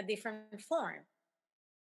in a different form.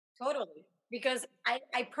 Totally. Because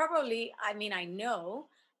I probably, I mean, I know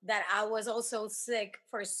that I was also sick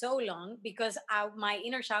for so long because my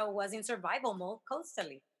inner child was in survival mode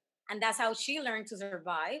constantly. And that's how she learned to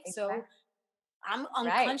survive. So Exactly. I'm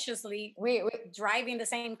Right. unconsciously We driving the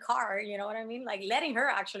same car, you know what I mean? Like letting her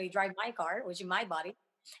actually drive my car, which is my body.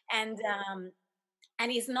 And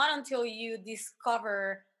and it's not until you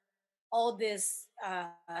discover all these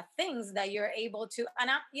things that you're able to, and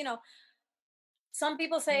some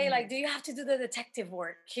people say like, mm, do you have to do the detective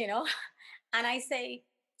work, And I say,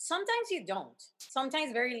 sometimes you don't.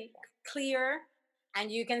 Sometimes very clear,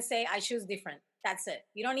 and you can say, I choose different. That's it.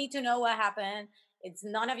 You don't need to know what happened. It's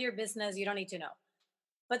none of your business. You don't need to know.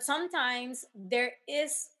 But sometimes there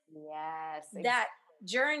is yes, that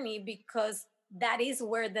journey because that is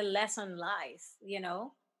where the lesson lies.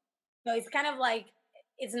 So it's kind of like,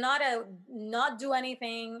 it's not a not do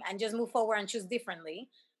anything and just move forward and choose differently,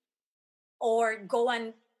 or go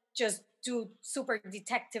and just do super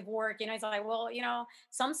detective work. It's like, well,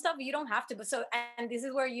 some stuff you don't have to, but so, and this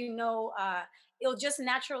is where, it'll just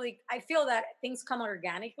naturally, I feel that things come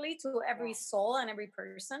organically to every yes. soul and every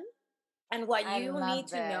person, and what I you need love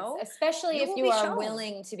to this, know, especially you if will you be are shown.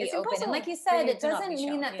 willing to be It's open. And like impossible you for said, you it to not be doesn't mean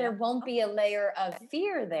shown, that there won't be a layer of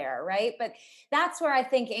fear there, right? But that's where I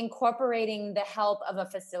think incorporating the help of a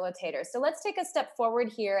facilitator. So let's take a step forward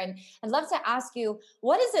here. And I'd love to ask you,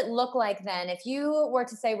 what does it look like then if you were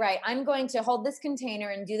to say, right, I'm going to hold this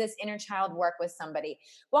container and do this inner child work with somebody?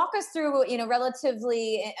 Walk us through,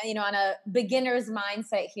 relatively, on a beginner's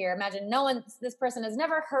mindset here. Imagine this person has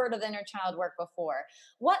never heard of inner child work before.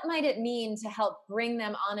 What might it mean to help bring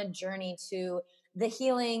them on a journey to the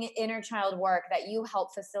healing inner child work that you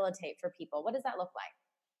help facilitate for people? What does that look like?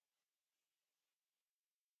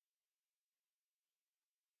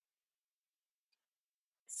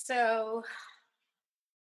 So,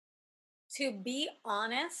 to be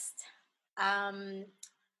honest, um,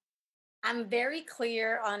 I'm very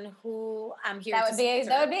clear on who I'm here to That would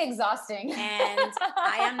serve. be exhausting. And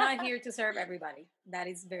I am not here to serve everybody. That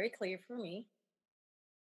is very clear for me.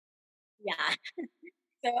 Yeah.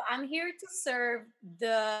 So I'm here to serve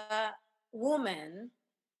the women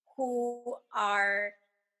who are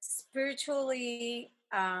spiritually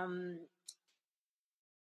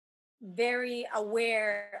very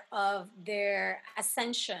aware of their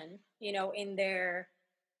ascension, in their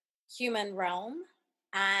human realm,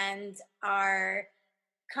 and are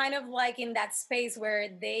kind of like in that space where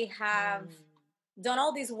they have Mm, done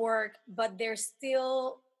all this work, but there's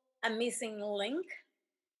still a missing link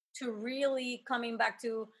to really coming back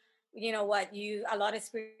to, what you a lot of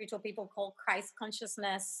spiritual people call Christ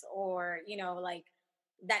consciousness, or like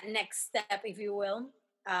that next step, if you will.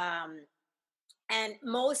 um and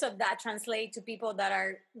most of that translate to people that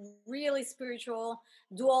are really spiritual,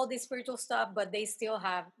 do all this spiritual stuff, but they still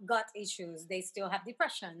have gut issues, they still have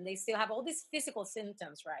depression, they still have all these physical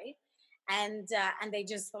symptoms, right? And they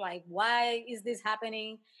just like, why is this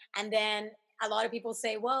happening? And then a lot of people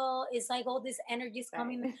say, well, it's like all this energy is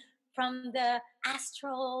coming right. from the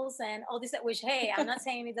astrals and all this, which, hey, I'm not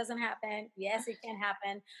saying it doesn't happen. Yes, it can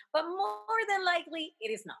happen, but more than likely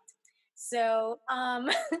it is not. So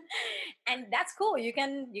and that's cool. You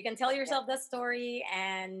can tell Yeah. yourself that story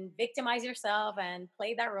and victimize yourself and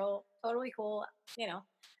play that role. Totally cool. you know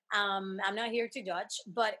I'm not here to judge,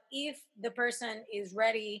 but if the person is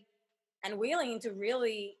ready and willing to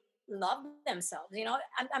really love themselves.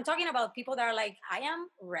 I'm talking about people that are like, I am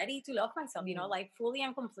ready to love myself, Mm. like fully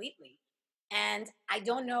and completely. And I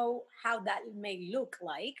don't know how that may look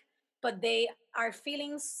like, but they are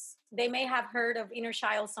feelings, they may have heard of inner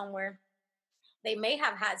child somewhere. They may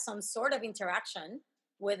have had some sort of interaction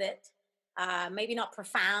with it, maybe not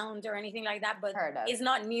profound or anything like that, but Heard of. it's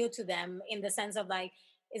not new to them in the sense of like,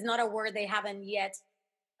 it's not a word they haven't yet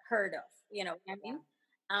heard of, you know what I Yeah. mean?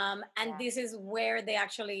 And Yeah. this is where they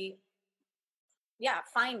actually, yeah,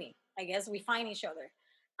 find me. I guess we find each other.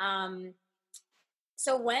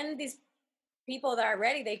 So when these people that are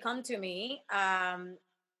ready, they come to me.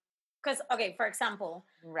 Because, okay, for example,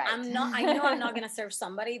 Right. I know I'm not going to serve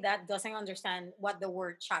somebody that doesn't understand what the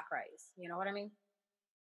word chakra is. You know what I mean?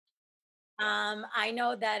 I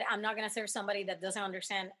know that I'm not going to serve somebody that doesn't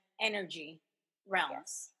understand energy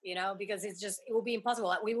Yes. realms, because it will be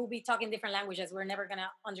impossible. We will be talking different languages. We're never going to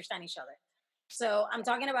understand each other. So I'm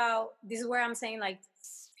talking about, this is where I'm saying like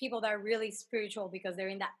people that are really spiritual because they're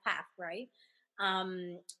in that path, right?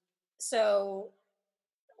 Um, so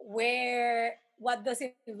what does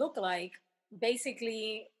it look like?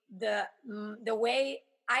 Basically, the way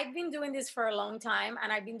I've been doing this for a long time,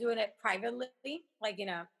 and I've been doing it privately, like in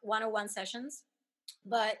a one-on-one sessions.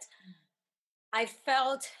 But I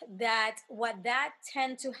felt that what that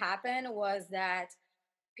tend to happen was that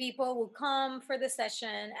people would come for the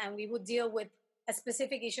session and we would deal with a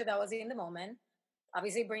specific issue that was in the moment,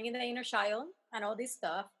 obviously bringing the inner child and all this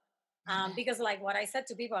stuff. Because like what I said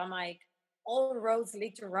to people, I'm like, all roads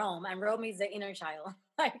lead to Rome, and Rome is the inner child.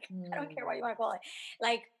 Like, I don't care what you want to call it.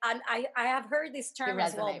 Like, I have heard this You term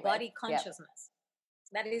as well, resonate with. body Yep. consciousness.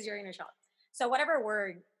 That is your inner child. So whatever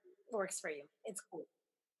word works for you, it's cool.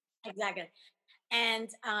 Exactly. And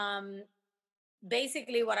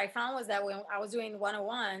basically what I found was that when I was doing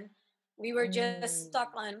 101, we were just Mm.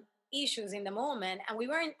 stuck on issues in the moment, and we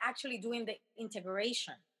weren't actually doing the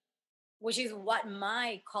integration, which is what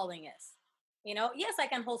my calling is. Yes, I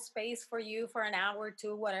can hold space for you for an hour or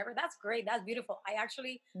two, whatever. That's great. That's beautiful. I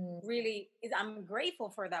actually Mm. I'm grateful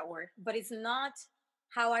for that work, but it's not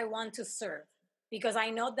how I want to serve, because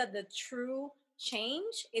I know that the true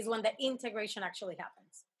change is when the integration actually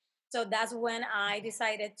happens. So that's when I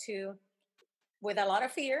decided to, with a lot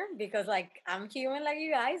of fear, because like I'm human like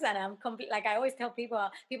you guys, and I'm complete. Like I always tell people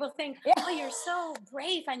think, Yeah. oh, you're so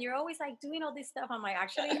brave and you're always like doing all this stuff. I'm like,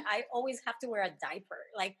 actually, I always have to wear a diaper,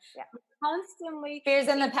 like Yeah. constantly. Fear's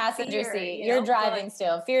in the passenger fear, seat. You're driving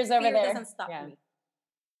still. Fear's over fear there. doesn't stop Yeah. me.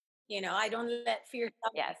 I don't let fear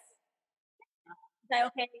stop me. Yes. Like,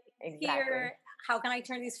 okay, Exactly. fear. How can I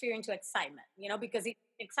turn this fear into excitement? Because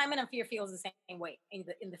excitement and fear feels the same way in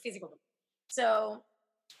the physical. So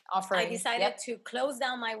Offering. I decided Yep. to close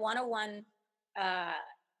down my 101,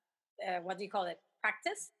 what do you call it,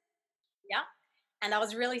 practice. Yeah. And I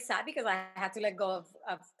was really sad because I had to let go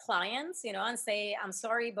of clients, and say, I'm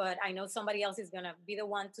sorry, but I know somebody else is going to be the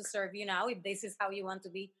one to serve you now, if this is how you want to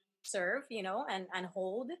be served, and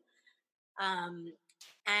hold. um,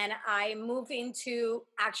 and I moved into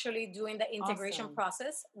actually doing the integration Awesome.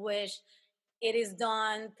 process, which it is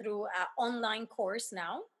done through an online course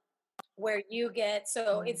now, where you get,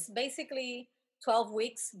 so it's basically 12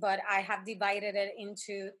 weeks, but I have divided it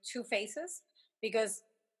into two phases, because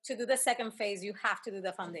to do the second phase you have to do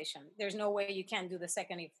the foundation. There's no way you can do the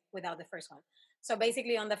second without the first one. So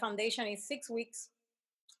basically on the foundation is 6 weeks,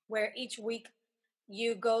 where each week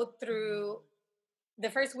you go through. The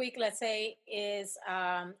first week, let's say, is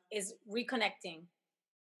reconnecting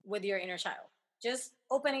with your inner child, just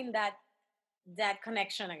opening that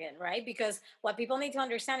connection again, right? Because what people need to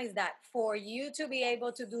understand is that for you to be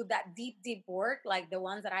able to do that deep work, like the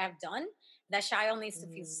ones that I have done, the child needs to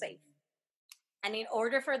feel safe. And in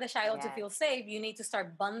order for the child to feel safe, you need to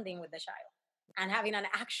start bonding with the child and having an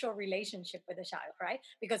actual relationship with the child, right?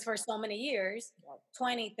 Because for so many years,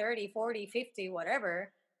 20, 30, 40, 50,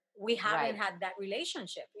 whatever, we haven't had that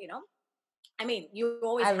relationship, I mean, you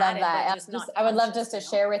always I had love it, that. but just not I would love conscious, just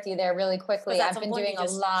to share with you there really quickly. at I've some been point doing you a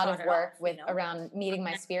just lot shut of it work off, with around meeting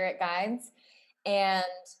my spirit guides, and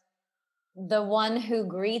the one who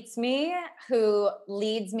greets me, who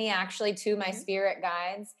leads me actually to my spirit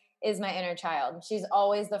guides, is my inner child. She's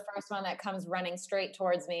always the first one that comes running straight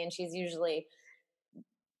towards me, and she's usually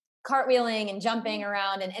cartwheeling and jumping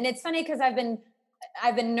around. And it's funny because I've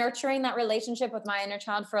been nurturing that relationship with my inner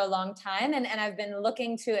child for a long time, and I've been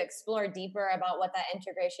looking to explore deeper about what that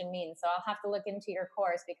integration means. So I'll have to look into your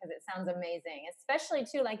course because it sounds amazing, especially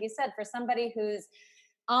too, like you said, for somebody who's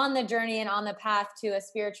on the journey and on the path to a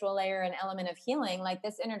spiritual layer and element of healing. Like,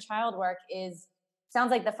 this inner child work is sounds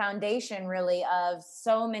like the foundation really of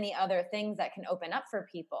so many other things that can open up for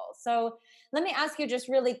people. So let me ask you just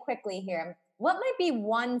really quickly here. What might be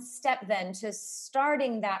one step then to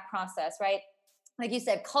starting that process, right? Like you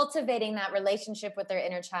said, cultivating that relationship with their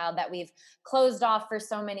inner child that we've closed off for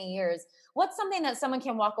so many years. What's something that someone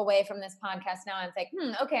can walk away from this podcast now and think,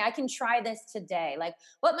 okay, I can try this today? Like,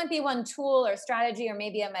 what might be one tool or strategy or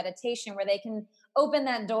maybe a meditation where they can open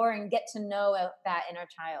that door and get to know that inner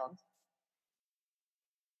child?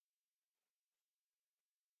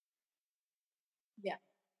 Yeah.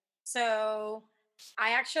 So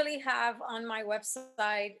I actually have on my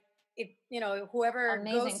website, if whoever goes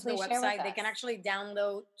Amazing. to the Please share with website, they can us. actually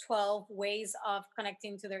download 12 ways of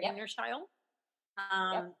connecting to their Yep. inner child. Yep.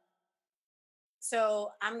 Um,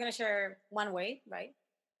 so I'm gonna share one way, right,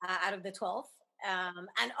 out of the 12.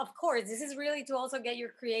 And of course, this is really to also get your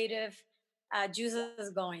creative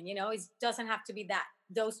juices going. It doesn't have to be that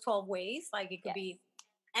those 12 ways. Like it could Yes. be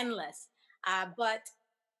endless. But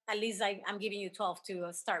at least I'm giving you 12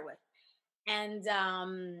 to start with. And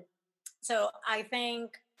so I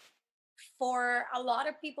think for a lot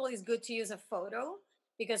of people, it's good to use a photo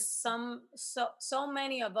because so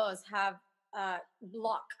many of us have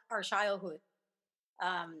blocked our childhood,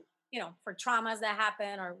 for traumas that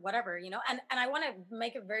happen or whatever, and I want to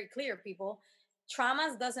make it very clear, people,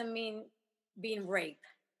 traumas doesn't mean being raped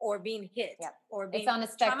or being hit Yep. or It's being on a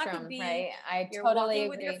trauma could spectrum, be right? I you're totally walking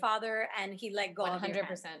with your agree. father and he let go of your hand.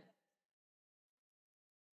 100%.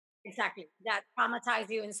 Exactly, that traumatized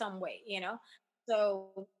you in some way,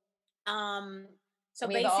 so um so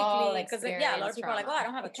We've all basically, because yeah, a lot of experienced people are like, oh, I trauma.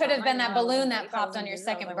 don't have a It could have trauma, been that I wasn't balloon that raped, I popped on wasn't your this.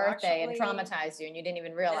 I was second like, well, birthday and actually, traumatized you and you didn't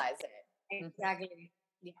even yeah, realize it. Mhm. exactly,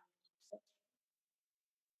 yeah,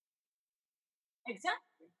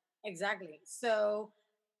 exactly, exactly. So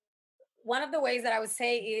one of the ways that I would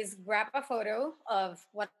say is grab a photo of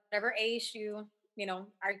whatever age you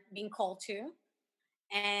are being called to,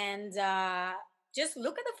 and just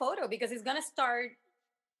look at the photo because it's gonna start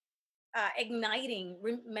igniting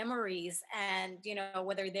memories, and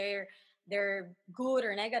whether they're good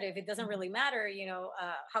or negative, it doesn't Mhm. really matter.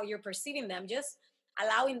 How you're perceiving them, just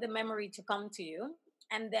allowing the memory to come to you,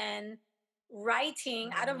 and then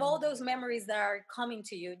writing out of all those Mm. memories that are coming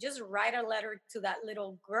to you, just write a letter to that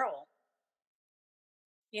little girl,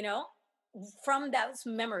 you know from those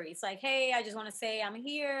memories, like, hey, I just want to say I'm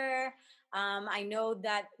here. I know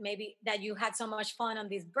that maybe that you had so much fun on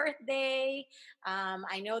this birthday.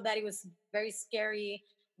 I know that it was very scary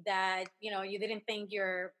that you didn't think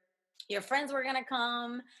your friends were gonna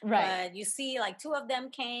come, Right. but you see, like, two of them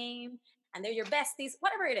came, and they're your besties,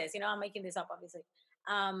 whatever it is. I'm making this up, obviously.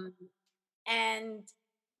 um and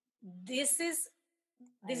this is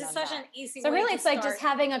I this is love such an that. easy So way really to it's like just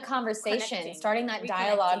start having a conversation, connecting, starting that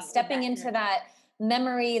dialogue, reconnecting with stepping that into inner that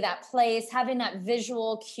memory, that place, having that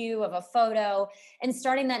visual cue of a photo and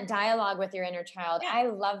starting that dialogue with your inner child. yeah. I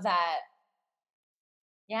love that.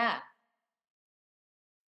 Yeah.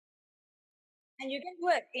 And you can do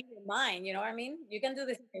it in your mind, you know what I mean? You can do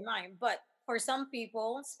this in your mind. But for some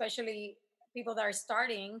people, especially people that are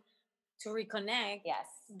starting to reconnect, Yes.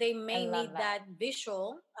 they I may love need that. that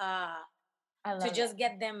visual I to love just it.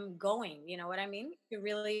 get them going. You know what I mean? To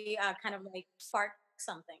really kind of like spark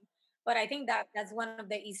something. But I think that that's one of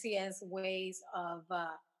the easiest ways of,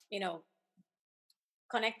 you know,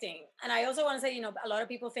 connecting. And I also want to say, a lot of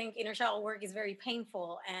people think inner child work is very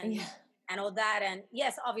painful Yeah. and all that. And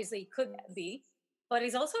yes, obviously it could Yes. be, but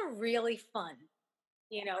it's also really fun,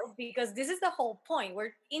 because this is the whole point.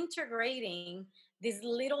 We're integrating this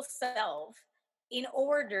little self in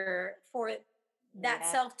order for that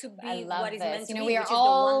Yes, self to I be what love is this. meant to We be, are which is the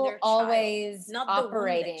all wonder child, always not the wounded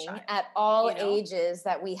operating child, at all you know? ages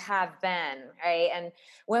that we have been, right? And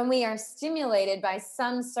when we are stimulated by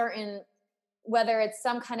some certain, whether it's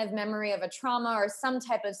some kind of memory of a trauma or some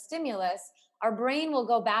type of stimulus, our brain will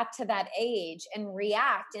go back to that age and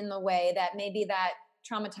react in the way that maybe that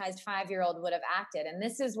traumatized 5-year old would have acted. And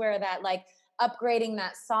this is where that, like, upgrading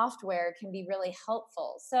that software can be really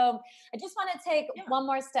helpful. So I just want to take Yeah. one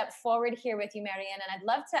more step forward here with you, Marianne, and I'd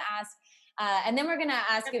love to ask, and then we're going to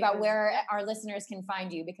ask you about Because, where yeah. our listeners can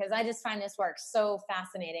find you, because I just find this work so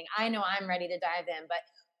fascinating. I know I'm ready to dive in, but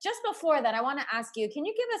just before that, I want to ask you, can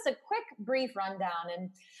you give us a quick, brief rundown? And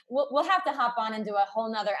we'll have to hop on and do a whole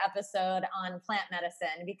nother episode on plant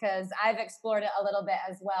medicine because I've explored it a little bit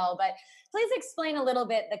as well. But please explain a little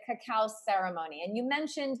bit the cacao ceremony. And you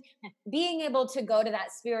mentioned being able to go to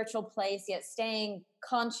that spiritual place, yet staying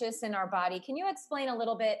conscious in our body. Can you explain a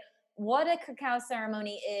little bit what a cacao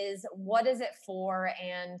ceremony is? What is it for?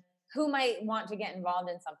 And who might want to get involved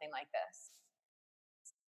in something like this?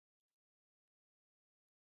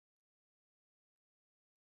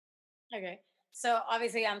 Okay. So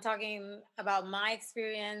obviously, I'm talking about my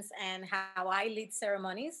experience and how I lead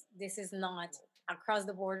ceremonies. This is not across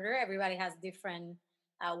the border. Everybody has different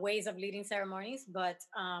ways of leading ceremonies. But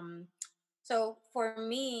so for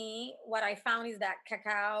me, what I found is that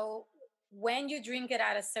cacao, when you drink it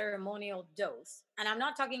at a ceremonial dose, and I'm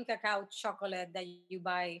not talking cacao chocolate that you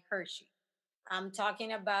buy Hershey, I'm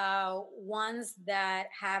talking about ones that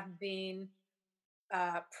have been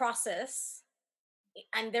processed,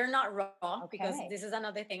 and they're not raw, because Okay. this is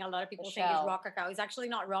another thing. A lot of The people think it's raw shell. cacao. It's actually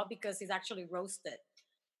not raw because it's actually roasted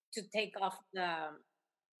to take off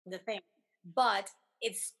the thing. But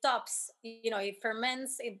it stops, it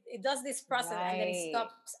ferments, it does this process, and then it Right.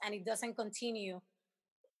 stops, and it doesn't continue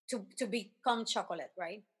to become chocolate,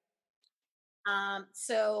 right?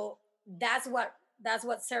 So that's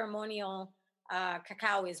what ceremonial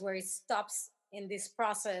cacao is, where it stops in this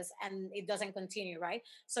process and it doesn't continue, right?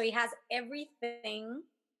 So it has everything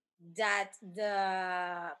that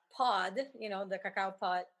the pod, the cacao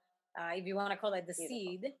pod, if you want to call it the Beautiful.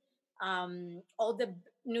 seed, all the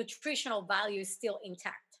nutritional value is still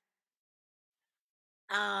intact.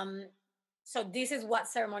 Um, so this is what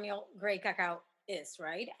ceremonial gray cacao is,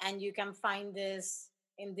 right? And you can find this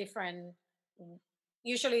in different.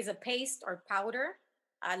 Usually, it's a paste or powder.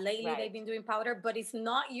 Lately, they've Right. been doing powder, but it's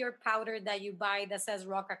not your powder that you buy that says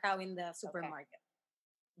raw cacao in the Okay. supermarket.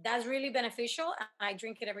 That's really beneficial. I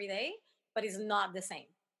drink it every day, but it's not the same.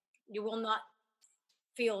 You will not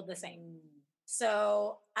feel the same. Mm.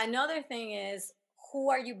 So another thing is, who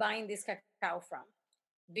are you buying this cacao from?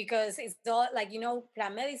 Because it's all like,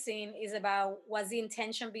 plant medicine is about what's the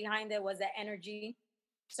intention behind it, what's the energy.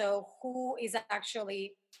 So who is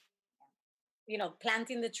actually,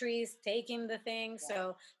 planting the trees, taking the thing. Yeah.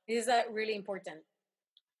 So this is really important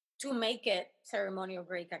to make it ceremonial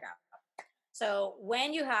grade cacao. So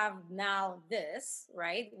when you have now this,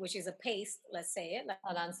 right, which is a paste, let's say it, like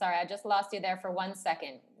Hold on. Sorry, I just lost you there for 1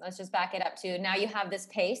 second. Let's just back it up to now you have this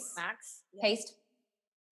paste. max. Yeah. Paste.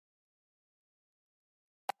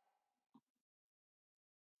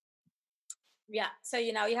 Yeah. So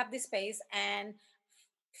you have this space, and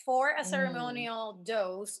for a Mm. ceremonial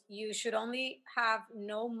dose, you should only have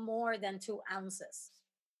no more than 2 ounces,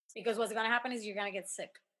 because what's going to happen is you're going to get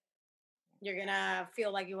sick. You're going to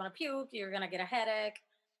feel like you want to puke. You're going to get a headache,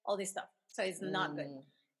 all this stuff. So it's not good. Mm.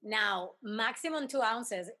 Now, maximum 2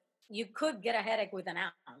 ounces, you could get a headache with an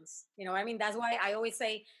ounce. You know what I mean? That's why I always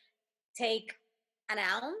say take an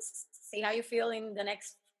ounce, see how you feel in the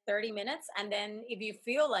next 30 minutes. And then if you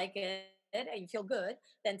feel like it and you feel good,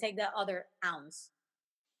 then take the other ounce.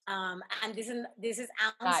 And this is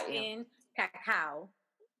ounce Got you. in cacao.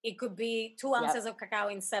 It could be 2 ounces Yep. of cacao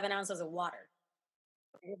in 7 ounces of water.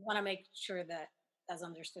 I just want to make sure that that's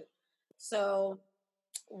understood. So,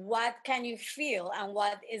 what can you feel, and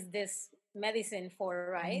what is this medicine for,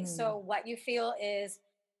 right? Mm. So, what you feel is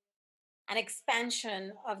an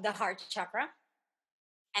expansion of the heart chakra,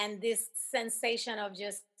 and this sensation of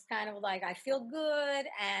just kind of like, I feel good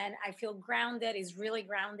and I feel grounded, is really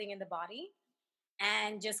grounding in the body,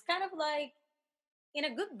 and just kind of like in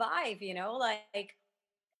a good vibe, like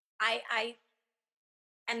I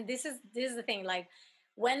and this is the thing, like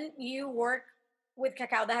when you work with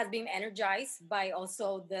cacao that has been energized by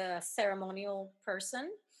also the ceremonial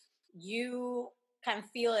person, you can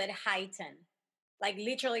feel it heighten. Like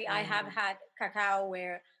literally, I have Mm. had cacao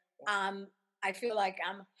where Yeah. I feel like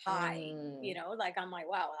I'm high, Mm. like I'm like,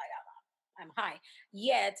 wow, like I'm high,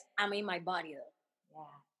 yet I'm in my body though,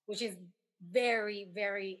 Yeah. which is very,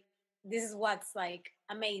 very, this is what's like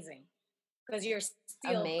amazing, because you're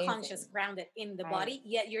still conscious, Amazing. grounded in the Right. body,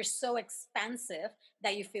 yet you're so expansive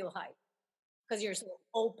that you feel high because you're so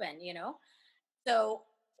open. So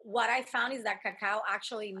what I found is that cacao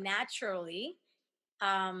actually naturally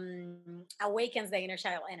awakens the inner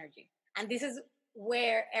child energy. And this is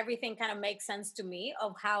where everything kind of makes sense to me,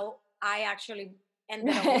 of how I actually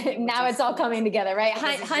ended up working with Now it's this all coming medicine, together, right? because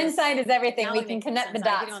it's just, Hindsight is everything. now We it can makes connect the sense.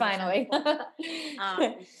 I didn't dots understand finally. before.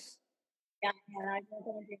 Um, yeah, and I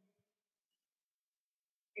definitely.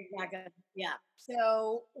 Exactly. Yeah.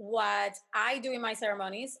 So what I do in my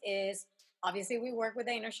ceremonies is, obviously we work with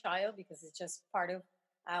the inner child because it's just part of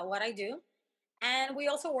what I do, and we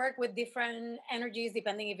also work with different energies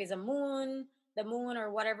depending if it's the moon, or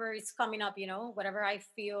whatever is coming up. Whatever I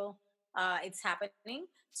feel it's happening.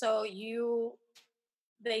 So you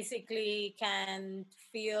basically can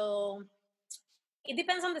feel. It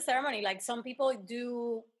depends on the ceremony. Like some people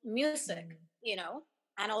do music, Mm. you know,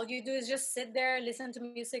 and all you do is just sit there, listen to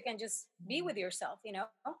music, and just be Mm. with yourself.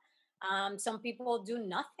 Some people do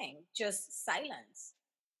nothing, just silence.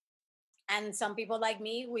 And some people like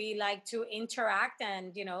me, we like to interact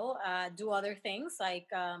and, do other things like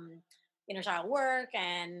inner child work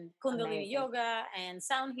and Kundalini Amazing. yoga and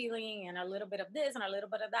sound healing and a little bit of this and a little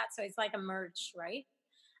bit of that. So it's like a merge, right?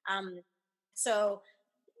 Um, so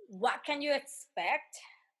what can you expect?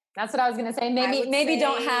 That's what I was going to say. I Maybe would maybe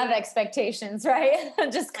don't have say expectations, right?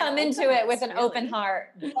 Just an come into it with openness, an open really. heart.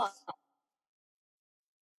 But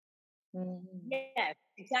Mhm. yes,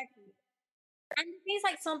 exactly. And it's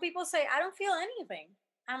like some people say, I don't feel anything.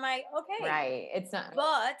 I'm like, okay, Right. It's not.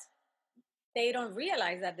 but they don't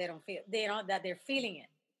realize that they don't that they're feeling it,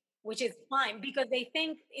 which is fine because they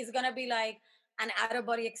think it's gonna be like an out of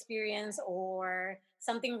body experience or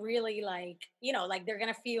something really like, like they're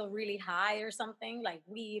gonna feel really high or something like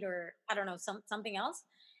weed or I don't know, something else.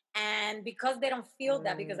 And because they don't feel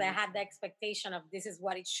that, because I Mm, had the expectation of this is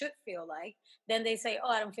what it should feel like, then they say, oh,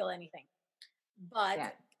 I don't feel anything. But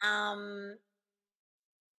yeah. um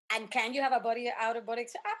and can you have a body out of body?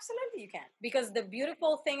 Absolutely, you can. Because the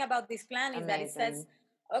beautiful thing about this plan is that it says, Amazing.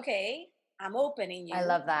 okay, I'm opening I you.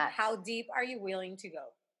 love that. How deep are you willing to go?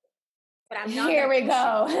 But I'm not Here going to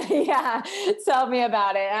we push you. go. Yeah. Tell me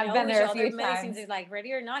about it. I've been Which there a other few medicines times. is like,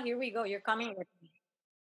 ready or not, here we go. You're coming with me.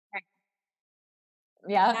 Right.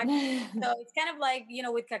 Yeah. Exactly. So it's kind of like,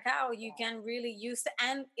 with cacao, you can really use,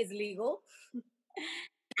 and it's legal.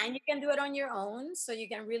 And you can do it on your own. So you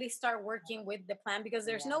can really start working with the plant because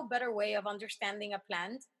there's Yeah. no better way of understanding a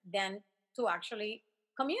plant than to actually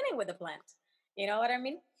communing with the plant. You know what I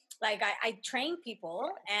mean? Like I train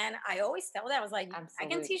people and I always tell them, I was like, I can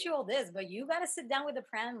Absolutely. teach you all this, but you got to sit down with the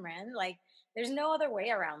plant, man. Like there's no other way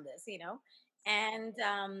around this. And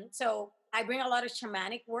so I bring a lot of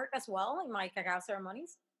shamanic work as well in my cacao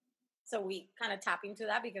ceremonies. So we kind of tap into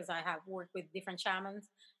that because I have worked with different shamans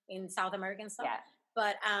in South American stuff. Yeah.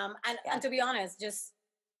 But and Yeah. to be honest, just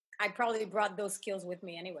I probably brought those skills with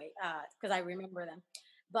me anyway because I remember them.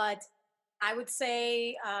 But I would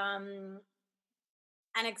say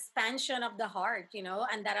an expansion of the heart,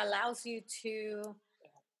 and that allows you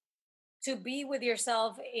to be with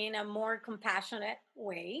yourself in a more compassionate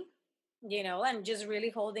way, and just really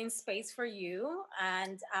holding space for you.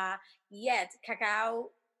 And yet,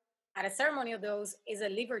 cacao at a ceremony of those is a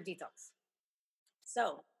liver detox.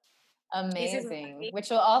 So this is Amazing. Which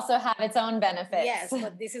will also have its own benefits. yes,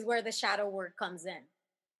 but this is where the shadow work comes in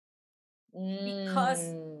because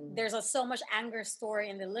Mm. there's so much anger stored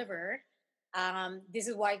in the liver. This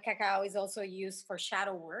is why cacao is also used for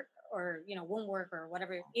shadow work or womb work or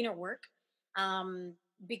whatever inner work, um,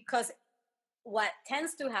 because what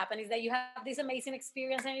tends to happen is that you have this amazing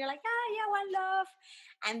experience and you're like, yeah, one love,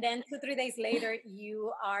 and then 2 3 days later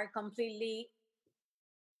you are completely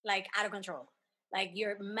like out of control, like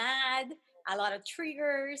you're mad, a lot of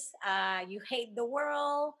triggers, you hate the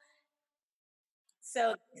world.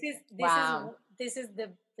 So Wow. this is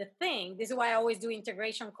the thing. This is why I always do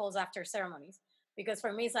integration calls after ceremonies, because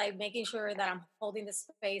for me it's like making sure that I'm holding the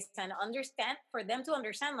space and understand for them to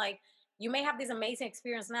understand, like, you may have this amazing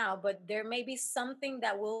experience now, but there may be something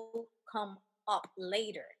that will come up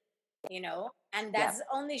later, and Yep. that's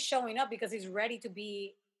only showing up because it's ready to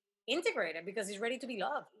be integrated, because it's ready to be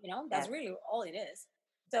loved. That's Yes. really all it is.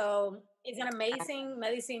 So it's an amazing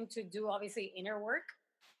medicine to do, obviously, inner work.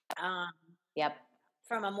 Um, Yep.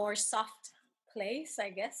 from a more soft place, I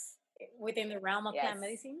guess, within the realm of Yes. plant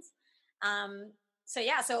medicines. Um, so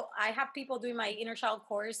yeah, so I have people doing my inner child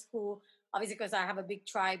course who, obviously, because I have a big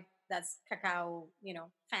tribe that's cacao,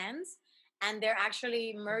 fans, and they're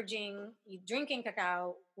actually merging drinking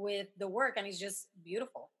cacao with the work, and it's just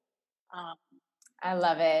beautiful. Um, I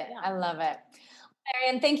love it. yeah. I love it.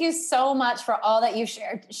 Marian, thank you so much for all that you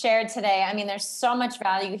shared today. I mean, there's so much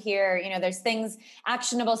value here. There's things,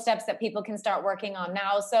 actionable steps that people can start working on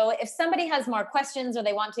now. So if somebody has more questions or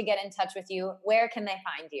they want to get in touch with you, where can they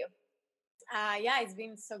find you? Yeah, it's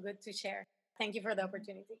been so good to share. Thank you for the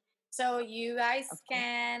opportunity. So you guys Of course.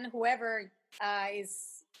 can, whoever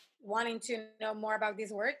is wanting to know more about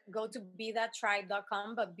this work, go to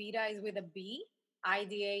bidatribe.com, but Bida is with a B,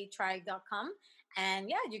 IDA tribe.com. And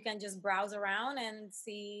yeah, you can just browse around and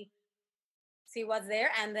see what's there.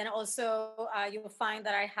 And then also you'll find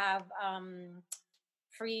that I have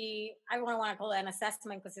free, I don't want to call it an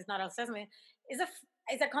assessment because it's not an assessment,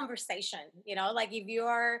 it's a conversation, like if you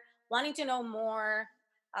are wanting to know more,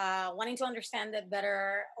 wanting to understand it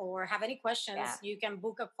better, or have any questions, Yeah. you can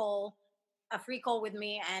book a free call with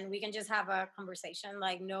me, and we can just have a conversation,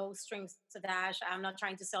 like no strings attached. I'm not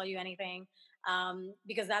trying to sell you anything,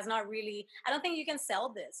 because that's not really, I don't think you can sell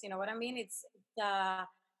this, you know what I mean? Uh,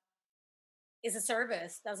 it's a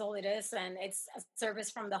service, that's all it is, and it's a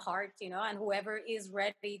service from the heart, and whoever is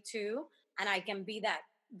ready to, and I can be that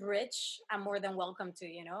bridge, I'm more than welcome to,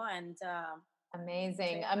 and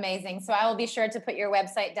Amazing. Amazing. So I will be sure to put your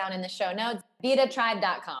website down in the show notes,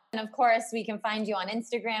 vitatribe.com. And of course, we can find you on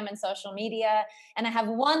Instagram and social media. And I have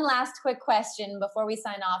one last quick question before we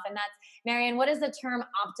sign off. And that's, Marian, what does the term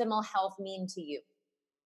optimal health mean to you?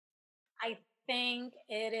 I think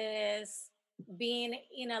it is being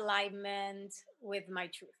in alignment with my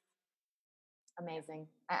truth. Amazing.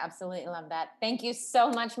 I absolutely love that. Thank you so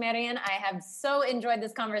much, Marian. I have so enjoyed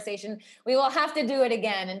this conversation. We will have to do it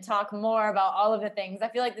again and talk more about all of the things. I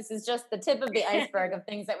feel like this is just the tip of the iceberg of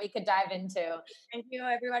things that we could dive into. Thank you,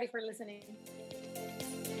 everybody, for listening.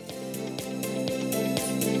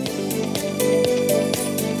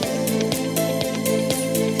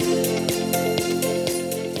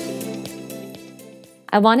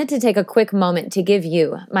 I wanted to take a quick moment to give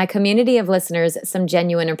you, my community of listeners, some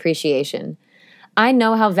genuine appreciation. I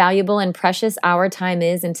know how valuable and precious our time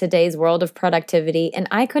is in today's world of productivity, and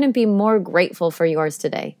I couldn't be more grateful for yours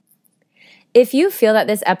today. If you feel that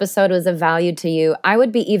this episode was of value to you, I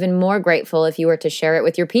would be even more grateful if you were to share it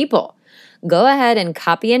with your people. Go ahead and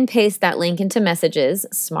copy and paste that link into messages.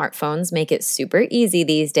 Smartphones make it super easy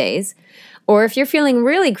these days. Or if you're feeling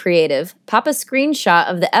really creative, pop a screenshot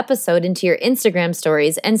of the episode into your Instagram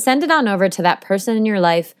stories and send it on over to that person in your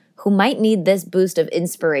life who might need this boost of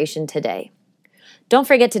inspiration today. Don't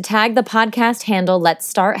forget to tag the podcast handle Let's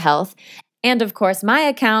Start Health, and of course my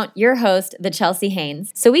account, your host, the Chelsea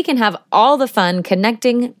Haynes, so we can have all the fun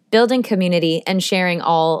connecting, building community, and sharing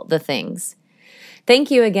all the things. Thank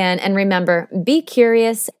you again, and remember, be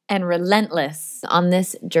curious and relentless on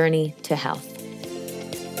this journey to health.